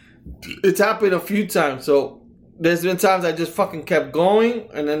 It's happened a few times. So there's been times I just fucking kept going.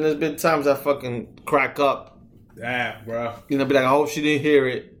 And then there's been times I fucking crack up. Damn, bro. You know, be like, I hope she didn't hear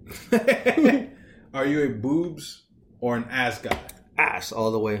it. Are you a boobs or an ass guy? Ass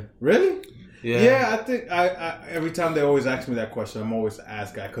all the way. Really? Yeah. Yeah, I think I every time they always ask me that question, I'm always the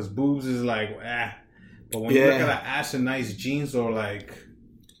ass guy because boobs is like But when you look at an ass and nice jeans or like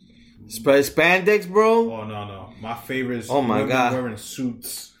spandex, bro. Oh no, my favorite is women wearing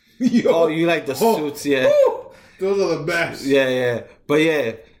suits. Yo, you like the suits? Yeah. Woo, those are the best. Yeah. But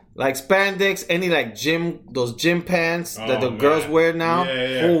yeah. Like spandex, any like those gym pants that the girls wear now.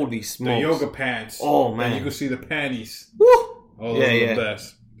 Yeah. Holy smokes. The yoga pants. Oh man. And you can see the panties. Woo. Oh, those are the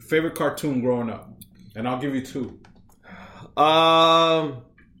best. Favorite cartoon growing up? And I'll give you two.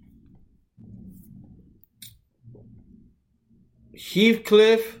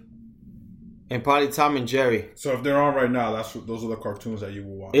 Heathcliff and probably Tom and Jerry. So if they're on right now, those are the cartoons that you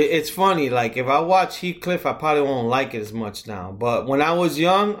will watch. It's funny. Like if I watch Heathcliff, I probably won't like it as much now. But when I was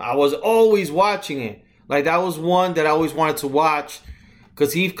young, I was always watching it. Like that was one that I always wanted to watch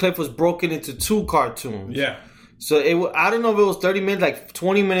because Heathcliff was broken into two cartoons. Yeah. So I don't know if it was 30 minutes, like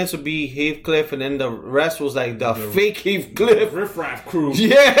 20 minutes would be Heathcliff, and then the rest was like the fake Heathcliff. Riff Raff crew.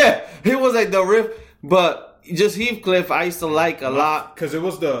 Yeah, it was like the riff, but just Heathcliff I used to like a lot. Because it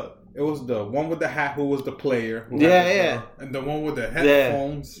was the one with the hat who was the player. Yeah. And the one with the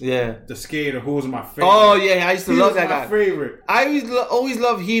headphones. Yeah. The skater who was my favorite. Oh, yeah, I used to love that guy. my favorite. I always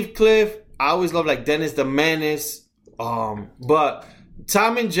loved Heathcliff. I always loved like Dennis the Menace. But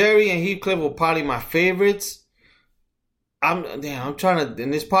Tom and Jerry and Heathcliff were probably my favorites. I'm trying to,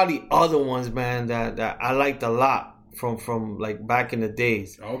 and there's probably other ones, man, that I liked a lot from like back in the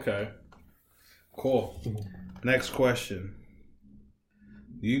days. Okay. Cool. Next question.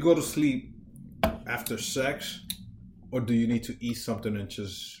 Do you go to sleep after sex or do you need to eat something and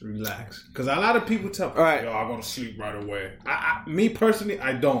just relax? Because a lot of people tell me, Right. "Yo, I'm gonna sleep right away." Me personally,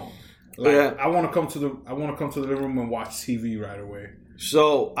 I don't. Like, Yeah. I want to come to the living room and watch TV right away.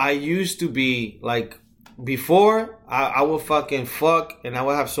 So I used to be like before I would fucking fuck and I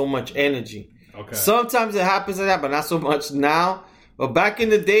would have so much energy. Okay. Sometimes it happens like that, but not so much now. But back in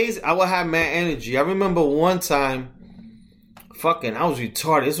the days, I would have mad energy. I remember one time, fucking, I was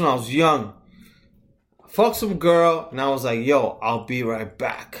retarded. This is when I was young. Fuck some girl, and I was like, yo, I'll be right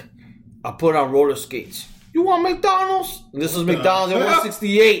back. I put on roller skates. You want McDonald's? And this was McDonald's at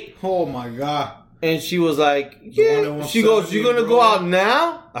 168. Oh my god. And she was like, one yeah. at She goes, you gonna 170, go bro? out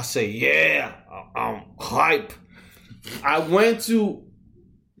now? I say, yeah. I'm hype. I went to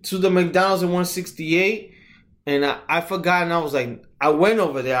the McDonald's in 168, and I forgot, and I was like, I went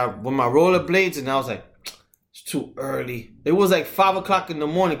over there with my rollerblades, and I was like, it's too early. It was like 5 o'clock in the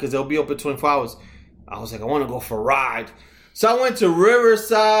morning because they'll be open 24 hours. I was like, I want to go for a ride. So I went to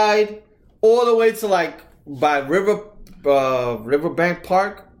Riverside, all the way to like by Riverbank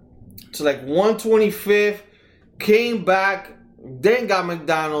Park to like 125th, came back, then got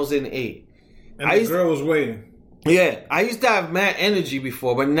McDonald's and ate. And the girl was waiting. Yeah, I used to have mad energy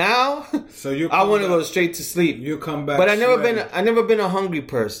before, but now So you I want to go straight to sleep. You come back. But I never sweaty. been a hungry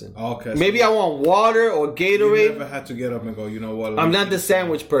person. Okay. Maybe I want water or You Gatorade. never had to get up and go, you know what? I'm not the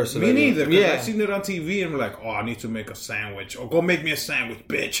sandwich person. Me neither. Cause Yeah. I seen it on TV and I'm like, oh, I need to make a sandwich. Or go make me a sandwich,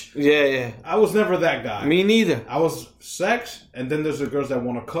 bitch. Yeah. I was never that guy. Me neither. I was sex, and then there's the girls that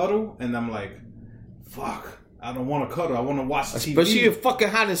want to cuddle, and I'm like, fuck, I don't want to cuddle. I want to watch TV. But she fucking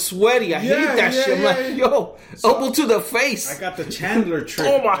hot and sweaty. I hate Yeah, that yeah, shit. I'm yeah, like, yeah. yo, So, elbow to the face. I got the Chandler trick.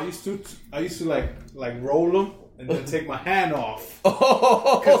 Oh my- I used to like roll them and then take my hand off.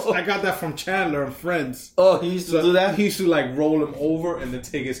 Oh, 'Cause I got that from Chandler and Friends. he used to do that? He used to like roll him over and then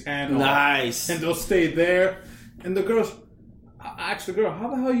take his hand off. Nice. And they'll stay there. And the girls, I asked the girl, how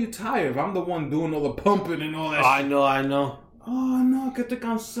the hell are you tired? If I'm the one doing all the pumping and all that I shit. know. Oh no, que te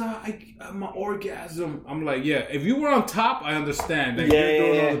cansa, my orgasm. I'm like, yeah, if you were on top, I understand that you're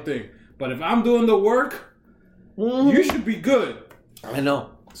doing all the thing. But if I'm doing the work, you should be good. I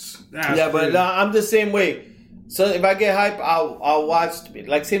know. That's Yeah, but crazy. I'm the same way. So if I get hype, I'll watch,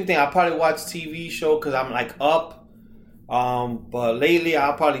 like, same thing. I'll probably watch TV show because I'm like up. But lately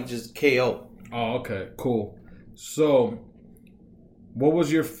I'll probably just KO. Oh, okay, cool. So, what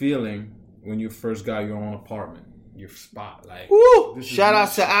was your feeling when you first got your own apartment, your spot? Like, Woo! this is Shout out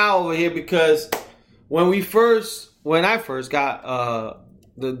nice. to Al over here because when I first got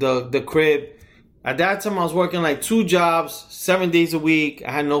the crib, at that time I was working like 2 jobs, 7 days a week.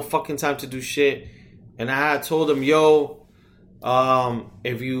 I had no fucking time to do shit, and I had told him, yo,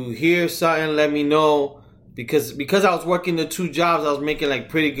 if you hear something, let me know. Because I was working the 2 jobs, I was making like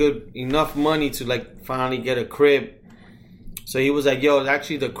pretty good enough money to like finally get a crib. So he was like, yo, it's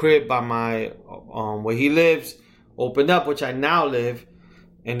actually the crib by my where he lives opened up, which I now live,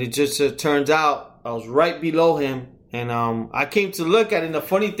 and it just turns out I was right below him, and I came to look at it, and the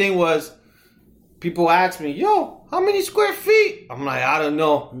funny thing was, people asked me, yo, how many square feet? I'm like, I don't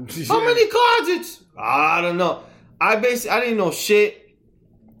know. How many closets? I don't know. I didn't know shit.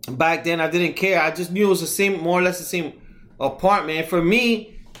 Back then, I didn't care. I just knew it was more or less the same apartment. And for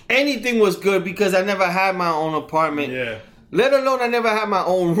me, anything was good because I never had my own apartment. Yeah. Let alone I never had my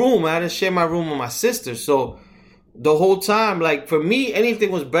own room. I had to share my room with my sister. So the whole time, like, for me,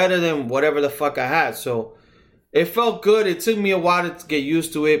 anything was better than whatever the fuck I had. So it felt good. It took me a while to get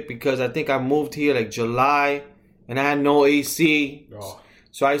used to it because I think I moved here like July and I had no AC. Oh.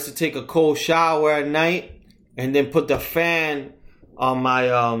 So I used to take a cold shower at night and then put the fan on my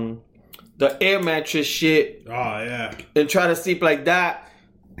the air mattress shit Oh yeah. and try to sleep like that.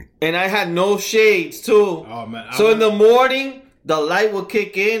 And I had no shades too. Oh man. So in the morning, the light would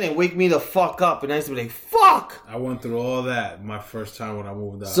kick in and wake me the fuck up. And I used to be like, fuck! I went through all that my first time when I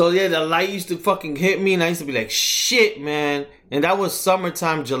moved out. So yeah, the light used to fucking hit me and I used to be like, shit, man. And that was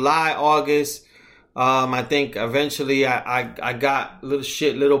summertime, July, August. I think eventually I got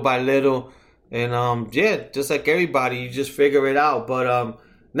little by little. And yeah, just like everybody, you just figure it out. But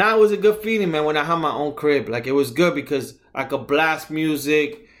now it was a good feeling, man, when I had my own crib. Like, it was good because I could blast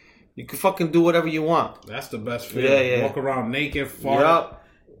music. You can fucking do whatever you want. That's the best feeling. Yeah. Walk around naked, fart, Yup.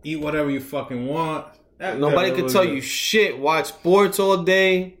 eat whatever you fucking want. Nobody could tell you shit. Watch sports all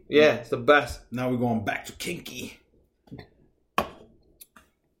day. Yeah, it's the best. Now we're going back to kinky.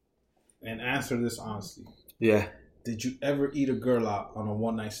 And answer this honestly. Yeah. Did you ever eat a girl out on a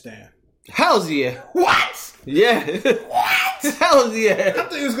one-night stand? Hells yeah. What? Yeah. What? Hells I yeah.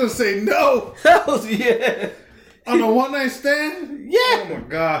 thought you was going to say no. Hells yeah. On a one-night stand? Yeah. Oh my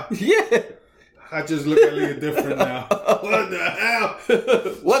God. Yeah. I just look at Leah different now. What the hell?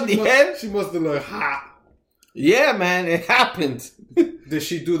 What the hell? She must have looked hot. Yeah, man, it happened. Did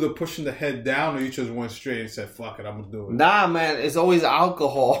she do the pushing the head down, or you just went straight and said, fuck it, I'm gonna do it? Nah, man, it's always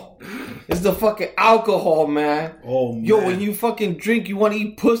alcohol. It's the fucking alcohol, man. Oh, man. Yo, when you fucking drink, you want to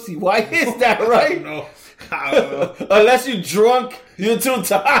eat pussy. Why is that, right? I don't know. Unless you're drunk, you're too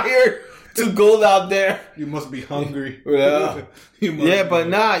tired to go out there. You must be hungry. Yeah. Yeah,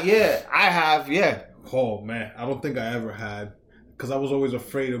 but I have, yeah. Oh, man. I don't think I ever had. Because I was always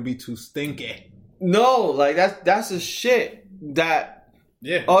afraid it'd be too stinky. No, like that's a shit that.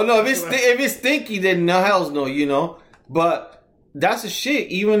 Yeah. Oh no, if it's stinky, then no hell's no, you know. But that's a shit.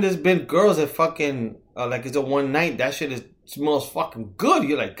 Even there's been girls that fucking like it's a one night. That shit smells fucking good.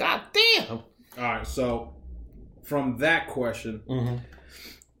 You're like, God damn. All right, so from that question,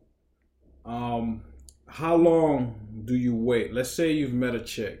 how long do you wait? Let's say you've met a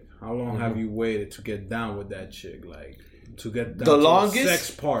chick. How long have you waited to get down with that chick? Like to get down the to longest the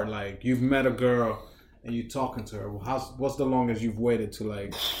sex part. Like you've met a girl and you're talking to her. What's the longest you've waited to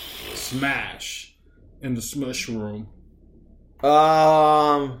like smash in the smush room?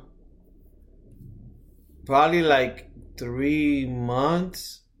 Probably like 3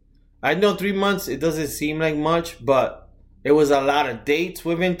 months. I know 3 months. It doesn't seem like much, but it was a lot of dates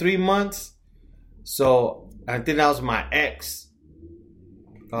within 3 months. So I think that was my ex.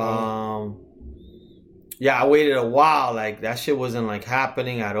 Yeah, I waited a while. Like that shit wasn't like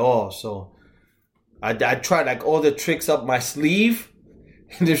happening at all. So I tried like all the tricks up my sleeve,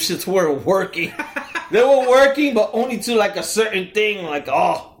 and the shits weren't working. They were working, but only to like a certain thing. Like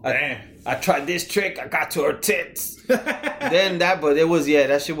I tried this trick. I got to her tits. Then but it was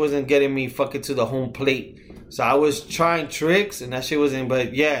that shit wasn't getting me fucking to the home plate. So I was trying tricks, and that shit wasn't.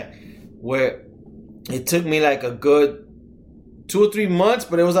 But yeah, where it took me like a good 2 or 3 months,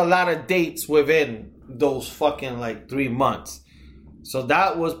 but it was a lot of dates within those fucking like 3 months. So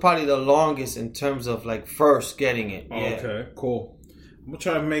that was probably the longest in terms of like first getting it. Yeah. Okay, cool. I'm gonna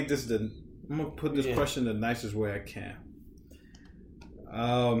try to make this I'm gonna put this question the nicest way I can.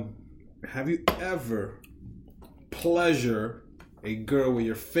 Have you ever pleasure a girl with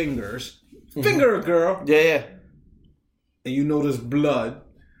your fingers? Finger a girl. Yeah. And you notice blood.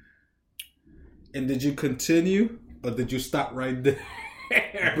 And did you continue or did you stop right there?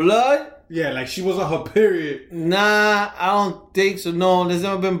 Blood? Yeah, like she was on her period. Nah, I don't think so. No, there's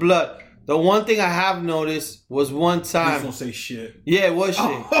never been blood. The one thing I have noticed was one time. Please don't say shit. Yeah, it was shit.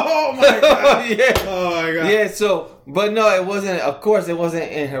 Oh my god. Yeah. Oh my god. Yeah, so, but no, it wasn't, of course, it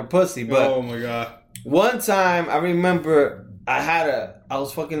wasn't in her pussy, but. Oh my god. One time, I remember I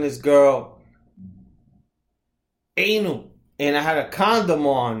was fucking this girl, anal, and I had a condom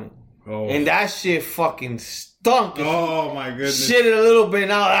on, and that shit fucking stunk. Oh my goodness. Shitted a little bit,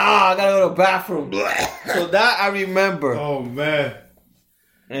 and I gotta go to the bathroom. So that I remember. Oh man.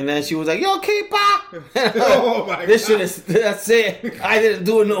 And then she was like, "Yo, keep up." Oh my this shit is, that's it. I didn't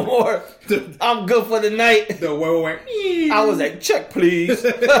do it no more. I'm good for the night. I was like, "Check, please."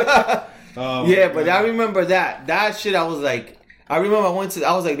 Yeah, but I remember that shit. I was like, I remember I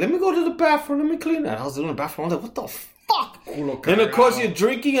was like, let me go to the bathroom, let me clean that. I was in the bathroom. I was like, what the fuck? And of course you're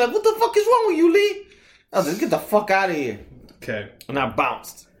drinking. Like, what the fuck is wrong with you, Lee? I was like, get the fuck out of here. Okay. And I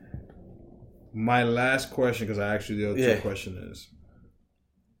bounced. My last question, because I actually the other question is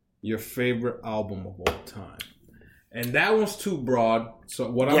your favorite album of all time. And that one's too broad. So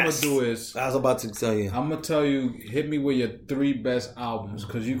what I'm going to do is... I was about to tell you. I'm going to tell you, hit me with your 3 best albums.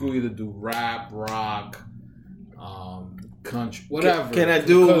 Because you can either do rap, rock, country, whatever. Can I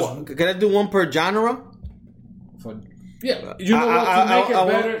do one per genre? Yeah. You know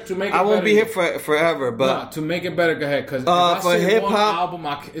what? To make it better... I won't be here forever, but... No, to make it better, go ahead. Because if for I say hip-hop, one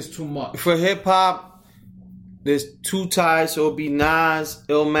album, it's too much. For hip-hop... There's 2 ties, so it'll be Nas,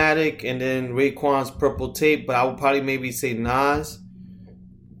 Illmatic, and then Raekwon's Purple Tape. But I would probably maybe say Nas,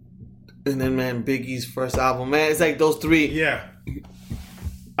 and then Biggie's first album. Man, it's like those 3. Yeah,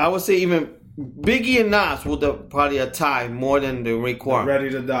 I would say even Biggie and Nas would probably a tie more than the Raekwon. Ready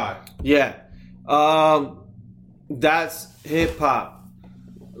to Die. Yeah, that's hip hop,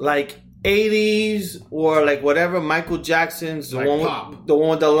 like 80s or like whatever. Michael Jackson's the like one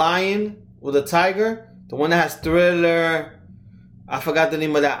with the lion with the tiger. The one that has Thriller. I forgot the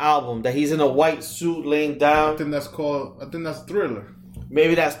name of that album. That he's in a white suit laying down. I think that's Thriller.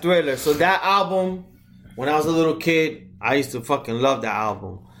 Maybe that's Thriller. So that album, when I was a little kid, I used to fucking love that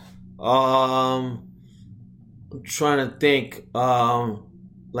album. I'm trying to think.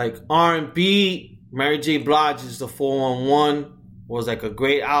 Like R&B, Mary J. Blige's The 411 was like a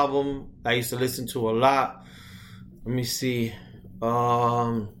great album. I used to listen to a lot. Let me see.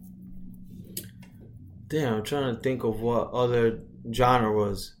 Damn, I'm trying to think of what other genre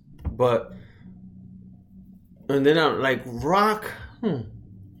was. But, and then I'm like, rock,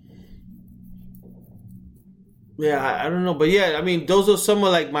 Yeah, I don't know. But yeah, I mean, those are some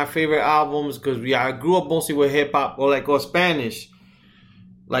of like my favorite albums because I grew up mostly with hip hop or Spanish.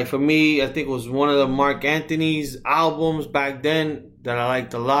 Like for me, I think it was one of the Mark Anthony's albums back then that I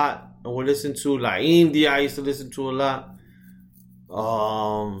liked a lot. I would listen to La India. I used to listen to a lot.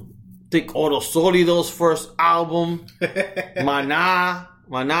 I think Oro Solido's first album. Maná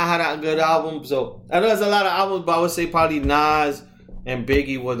had a good album. So I know there's a lot of albums, but I would say probably Nas and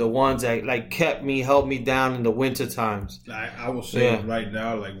Biggie were the ones that like held me down in the winter times. I will say right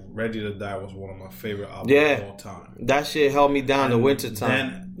now, like Ready to Die was one of my favorite albums of all time. That shit held me down in the winter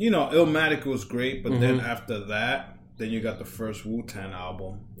time. Then, Illmatic was great, but then after that, then you got the first Wu-Tang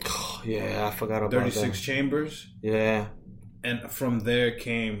album. Yeah, I forgot about 36 Chambers. Yeah. And from there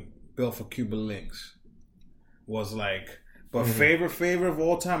came Built for Cuban Links. Was like, but favorite of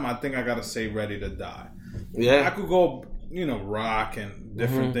all time, I think I gotta say Ready to Die. Yeah. I could go, rock and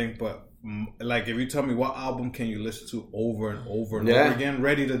different things, but like if you tell me what album can you listen to over and over and over again,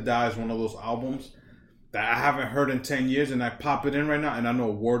 Ready to Die is one of those albums that I haven't heard in 10 years, and I pop it in right now and I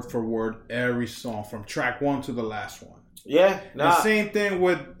know word for word every song from track 1 to the last one. Yeah. The same thing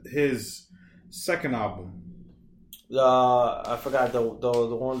with his second album. I forgot the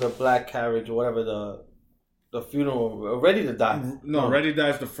one, the Black Carriage or whatever, the funeral, Ready to Die. No, Ready to Die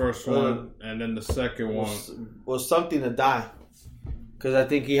is the first one, and then the second one was Something to Die. Because I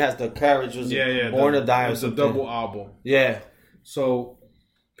think he has the Carriage was Born to Die or something. It's a double album. Yeah. So,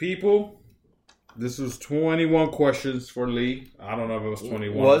 people, this was 21 questions for Lee. I don't know if it was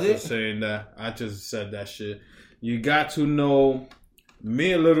 21. Was it? Just saying that. I just said that shit. You got to know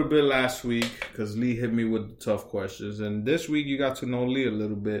me a little bit last week because Lee hit me with the tough questions. And this week, you got to know Lee a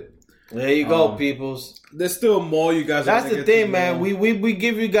little bit. There you go, peoples. There's still more you guys. That's the thing, man. We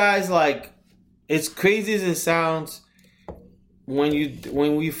give you guys like, it's crazy as it sounds. When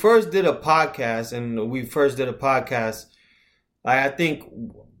we first did a podcast, I think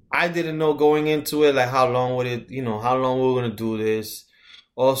I didn't know going into it like how long we were gonna do this.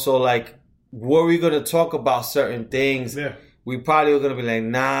 Also, like, were we gonna talk about certain things? Yeah. We probably were gonna be like,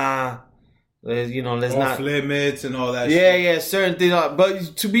 nah. Let's off limits and all that shit. Yeah, certain things. But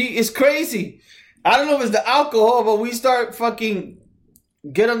it's crazy. I don't know if it's the alcohol, but we start fucking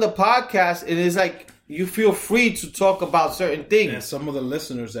get on the podcast and it's like you feel free to talk about certain things. And some of the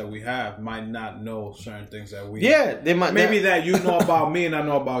listeners that we have might not know certain things that we they might. Maybe that you know about me and I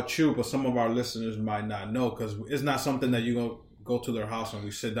know about you, but some of our listeners might not know because it's not something that you go to their house and we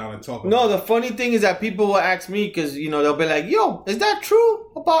sit down and talk about. No, the funny thing is that people will ask me because, they'll be like, yo, is that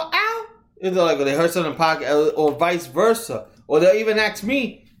true about Al? They're like, they heard something in the podcast, or vice versa. Or they'll even ask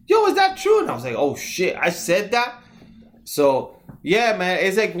me, yo, is that true? And I was like, oh shit, I said that? So, yeah, man,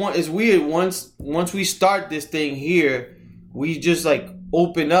 it's like, it's weird. Once we start this thing here, we just like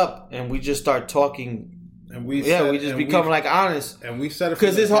open up and we just start talking. And we just become like honest. And we said it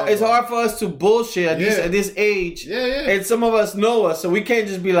because it's hard for us to bullshit at this age. Yeah. And some of us know us, so we can't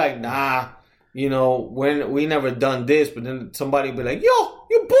just be like, nah. When we never done this, but then somebody be like, yo,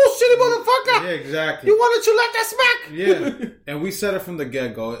 you bullshitty motherfucker. Yeah, exactly. You wanted to let that smack? Yeah. And we said it from the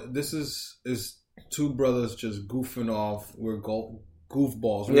get-go. This is two brothers just goofing off. We're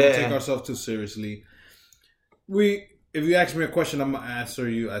goofballs. We don't take ourselves too seriously. If you ask me a question, I'm going to answer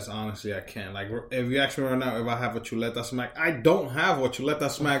you as honestly I can. Like, if you ask me right now if I have a Chuleta Smack, I don't have a Chuleta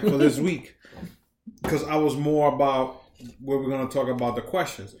Smack for this week. Because I was more about where we're going to talk about the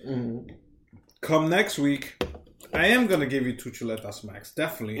questions. Mm-hmm. Come next week, I am going to give you 2 Chuleta Smacks.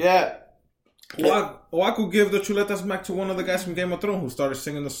 Definitely. Yeah. Or I could give the Chuleta Smack to one of the guys from Game of Thrones who started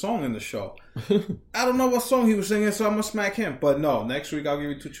singing the song in the show. I don't know what song he was singing, so I'm going to smack him. But no, next week I'll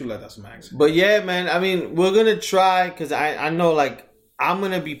give you 2 Chuleta Smacks. But yeah, man, I mean, we're going to try, because I know, like, I'm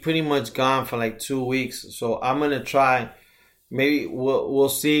going to be pretty much gone for like 2 weeks. So I'm going to try. Maybe we'll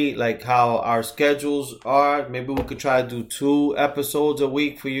see like how our schedules are. Maybe we could try to do 2 episodes a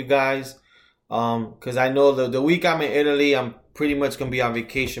week for you guys. Because I know the week I'm in Italy, I'm pretty much going to be on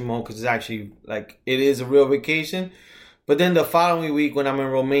vacation mode because it's actually, like, it is a real vacation. But then the following week when I'm in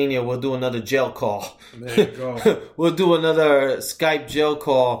Romania, we'll do another jail call. There you go. We'll do another Skype jail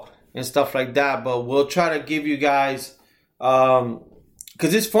call and stuff like that. But we'll try to give you guys,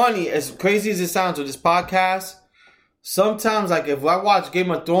 because it's funny, as crazy as it sounds with this podcast, sometimes, like, if I watch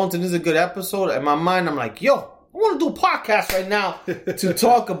Game of Thrones and this is a good episode, in my mind, I'm like, yo, I want to do a podcast right now to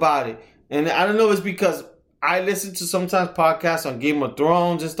talk about it. And I don't know if it's because I listen to sometimes podcasts on Game of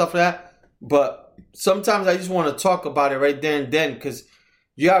Thrones and stuff like that. But sometimes I just want to talk about it right there and then. Because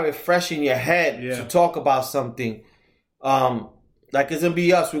you have it fresh in your head to talk about something. Like it's gonna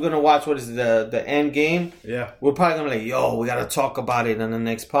be us. We're gonna watch what is the end game. Yeah. We're probably gonna be like, yo, we gotta talk about it on the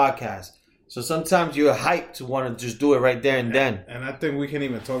next podcast. So sometimes you're hyped to want to just do it right there and then. And I think we can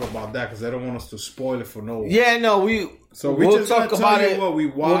even talk about that because they don't want us to spoil it for no one. Yeah, no, we'll talk about it. What we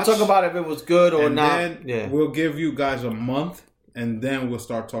watched, we'll talk about if it was good or and not. Then we'll give you guys a month, and then we'll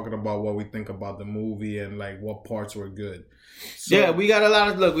start talking about what we think about the movie and like what parts were good. So, yeah, we got a lot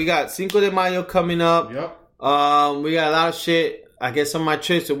of look. We got Cinco de Mayo coming up. Yep. We got a lot of shit. I guess some of my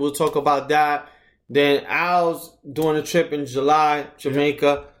trips, so we'll talk about that. Then Al's doing a trip in July,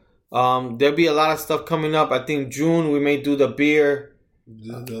 Jamaica. Yep. There'll be a lot of stuff coming up. I think June we may do the beer.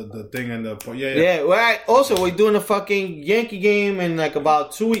 The thing and the... Yeah, right. Also, we're doing a fucking Yankee game in like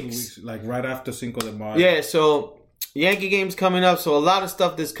about 2 weeks. Like right after Cinco de Mayo. Yeah, so Yankee game's coming up. So a lot of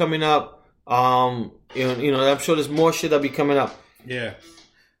stuff that's coming up. You know, I'm sure there's more shit that'll be coming up. Yeah.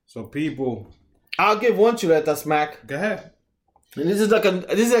 So people... I'll give one Chuleta smack. Go ahead. And this is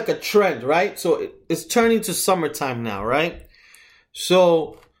like a trend, right? So it's turning to summertime now, right?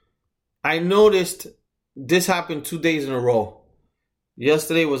 So I noticed this happened 2 days in a row.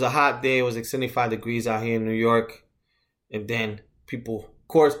 Yesterday was a hot day. It was like 75 degrees out here in New York. And then people, of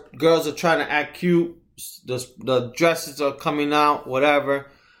course, girls are trying to act cute. The dresses are coming out, whatever.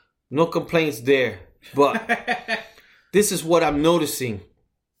 No complaints there. But this is what I'm noticing.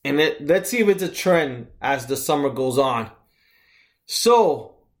 And let's see if it's a trend as the summer goes on.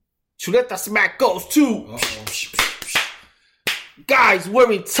 So, Chuleta Smack goes to guys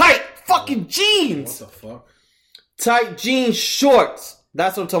wearing tight fucking jeans. What the fuck? Tight jeans shorts.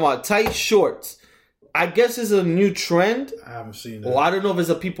 That's what I'm talking about. Tight shorts. I guess it's a new trend. I haven't seen that. Or I don't know if it's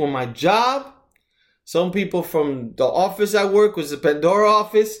the people in my job. Some people from the office I work with, the Pandora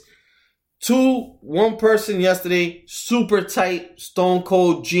office. One person yesterday, super tight, stone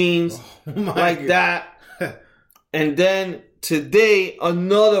cold jeans, like that. And then today,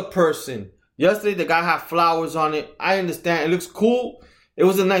 another person. Yesterday, the guy had flowers on it. I understand. It looks cool. It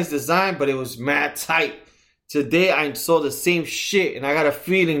was a nice design, but it was mad tight. Today, I saw the same shit, and I got a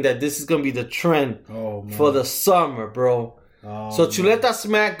feeling that this is going to be the trend for the summer, bro. So Chuleta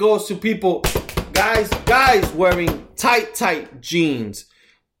Smack goes to people, guys wearing tight jeans.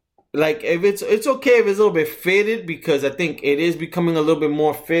 Like, if it's okay if it's a little bit fitted, because I think it is becoming a little bit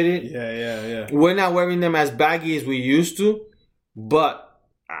more fitted. Yeah. We're not wearing them as baggy as we used to, but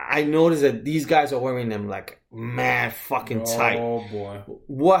I noticed that these guys are wearing them like mad fucking tight. Oh boy!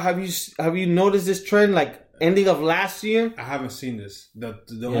 What have you noticed this trend like ending of last year? I haven't seen this.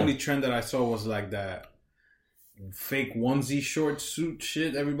 The only trend that I saw was like that fake onesie short suit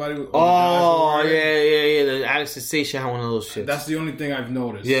shit. Everybody. Oh yeah. The Alex Sensation had one of those shit. That's the only thing I've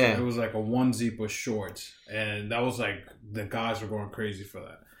noticed. Yeah, it was like a onesie but shorts, and that was like the guys were going crazy for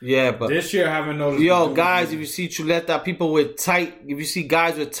that. Yeah, but this year I haven't noticed. Yo, guys, if you see Chuleta, people with tight, if you see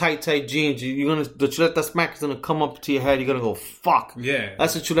guys with tight jeans, the Chuleta Smack is gonna come up to your head. You're gonna go, fuck. Yeah,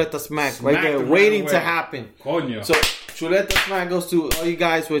 that's a Chuleta Smack right there, waiting to happen. Coño. So Chuleta Smack goes to all you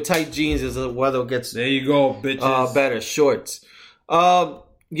guys with tight jeans as the weather gets. There you go, bitches. Better shorts.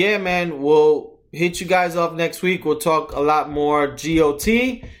 Yeah, man, we'll hit you guys up next week. We'll talk a lot more GOT.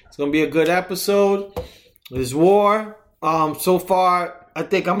 It's gonna be a good episode. There's war. So far, I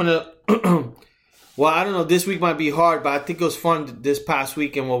think I'm gonna. Well, I don't know. This week might be hard, but I think it was fun this past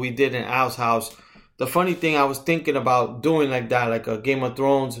weekend what we did in Al's house. The funny thing, I was thinking about doing like that, like a Game of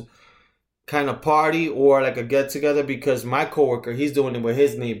Thrones kind of party or like a get together, because my coworker, he's doing it with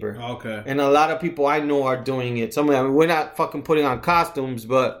his neighbor. Okay. And a lot of people I know are doing it. We're not fucking putting on costumes,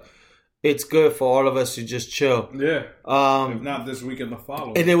 but it's good for all of us to just chill. Yeah. If not this weekend, the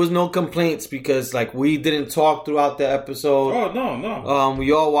following. And there was no complaints because like we didn't talk throughout the episode. Oh no.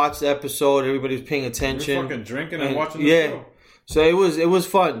 We all watched the episode. Everybody was paying attention. We were fucking drinking and watching the show. So it was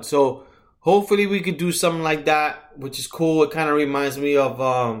fun. So hopefully we could do something like that, which is cool. It kind of reminds me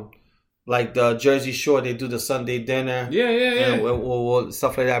of like the Jersey Shore. They do the Sunday dinner. Yeah. And we'll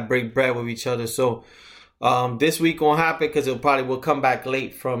stuff like that. Break bread with each other. So. This week won't happen because we'll come back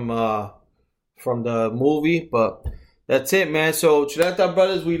late from the movie, but that's it, man. So Chuleta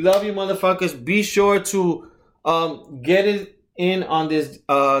brothers, we love you, motherfuckers. Be sure to get it in on this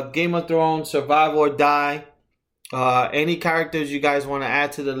Game of Thrones Survive or Die. Any characters you guys want to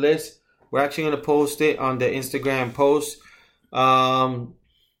add to the list, we're actually gonna post it on the Instagram post. Chuleta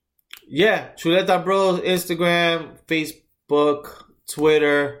Bros, Instagram, Facebook,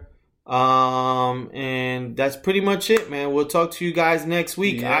 Twitter. And that's pretty much it, man. We'll talk to you guys next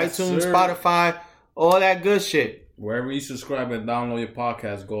week. Yes, iTunes, sir. Spotify, all that good shit. Wherever you subscribe and download your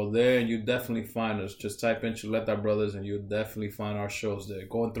podcast, go there and you definitely find us. Just type in Chuleta Brothers and you'll definitely find our shows there.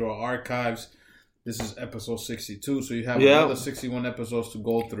 Going through our archives. This is episode 62, so you have another 61 episodes to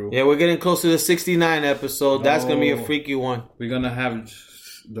go through. Yeah, we're getting close to the 69 episode. That's going to be a freaky one. We're going to have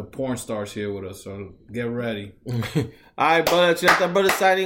the porn stars here with us, so get ready. All right, brother. Chuleta Brothers signing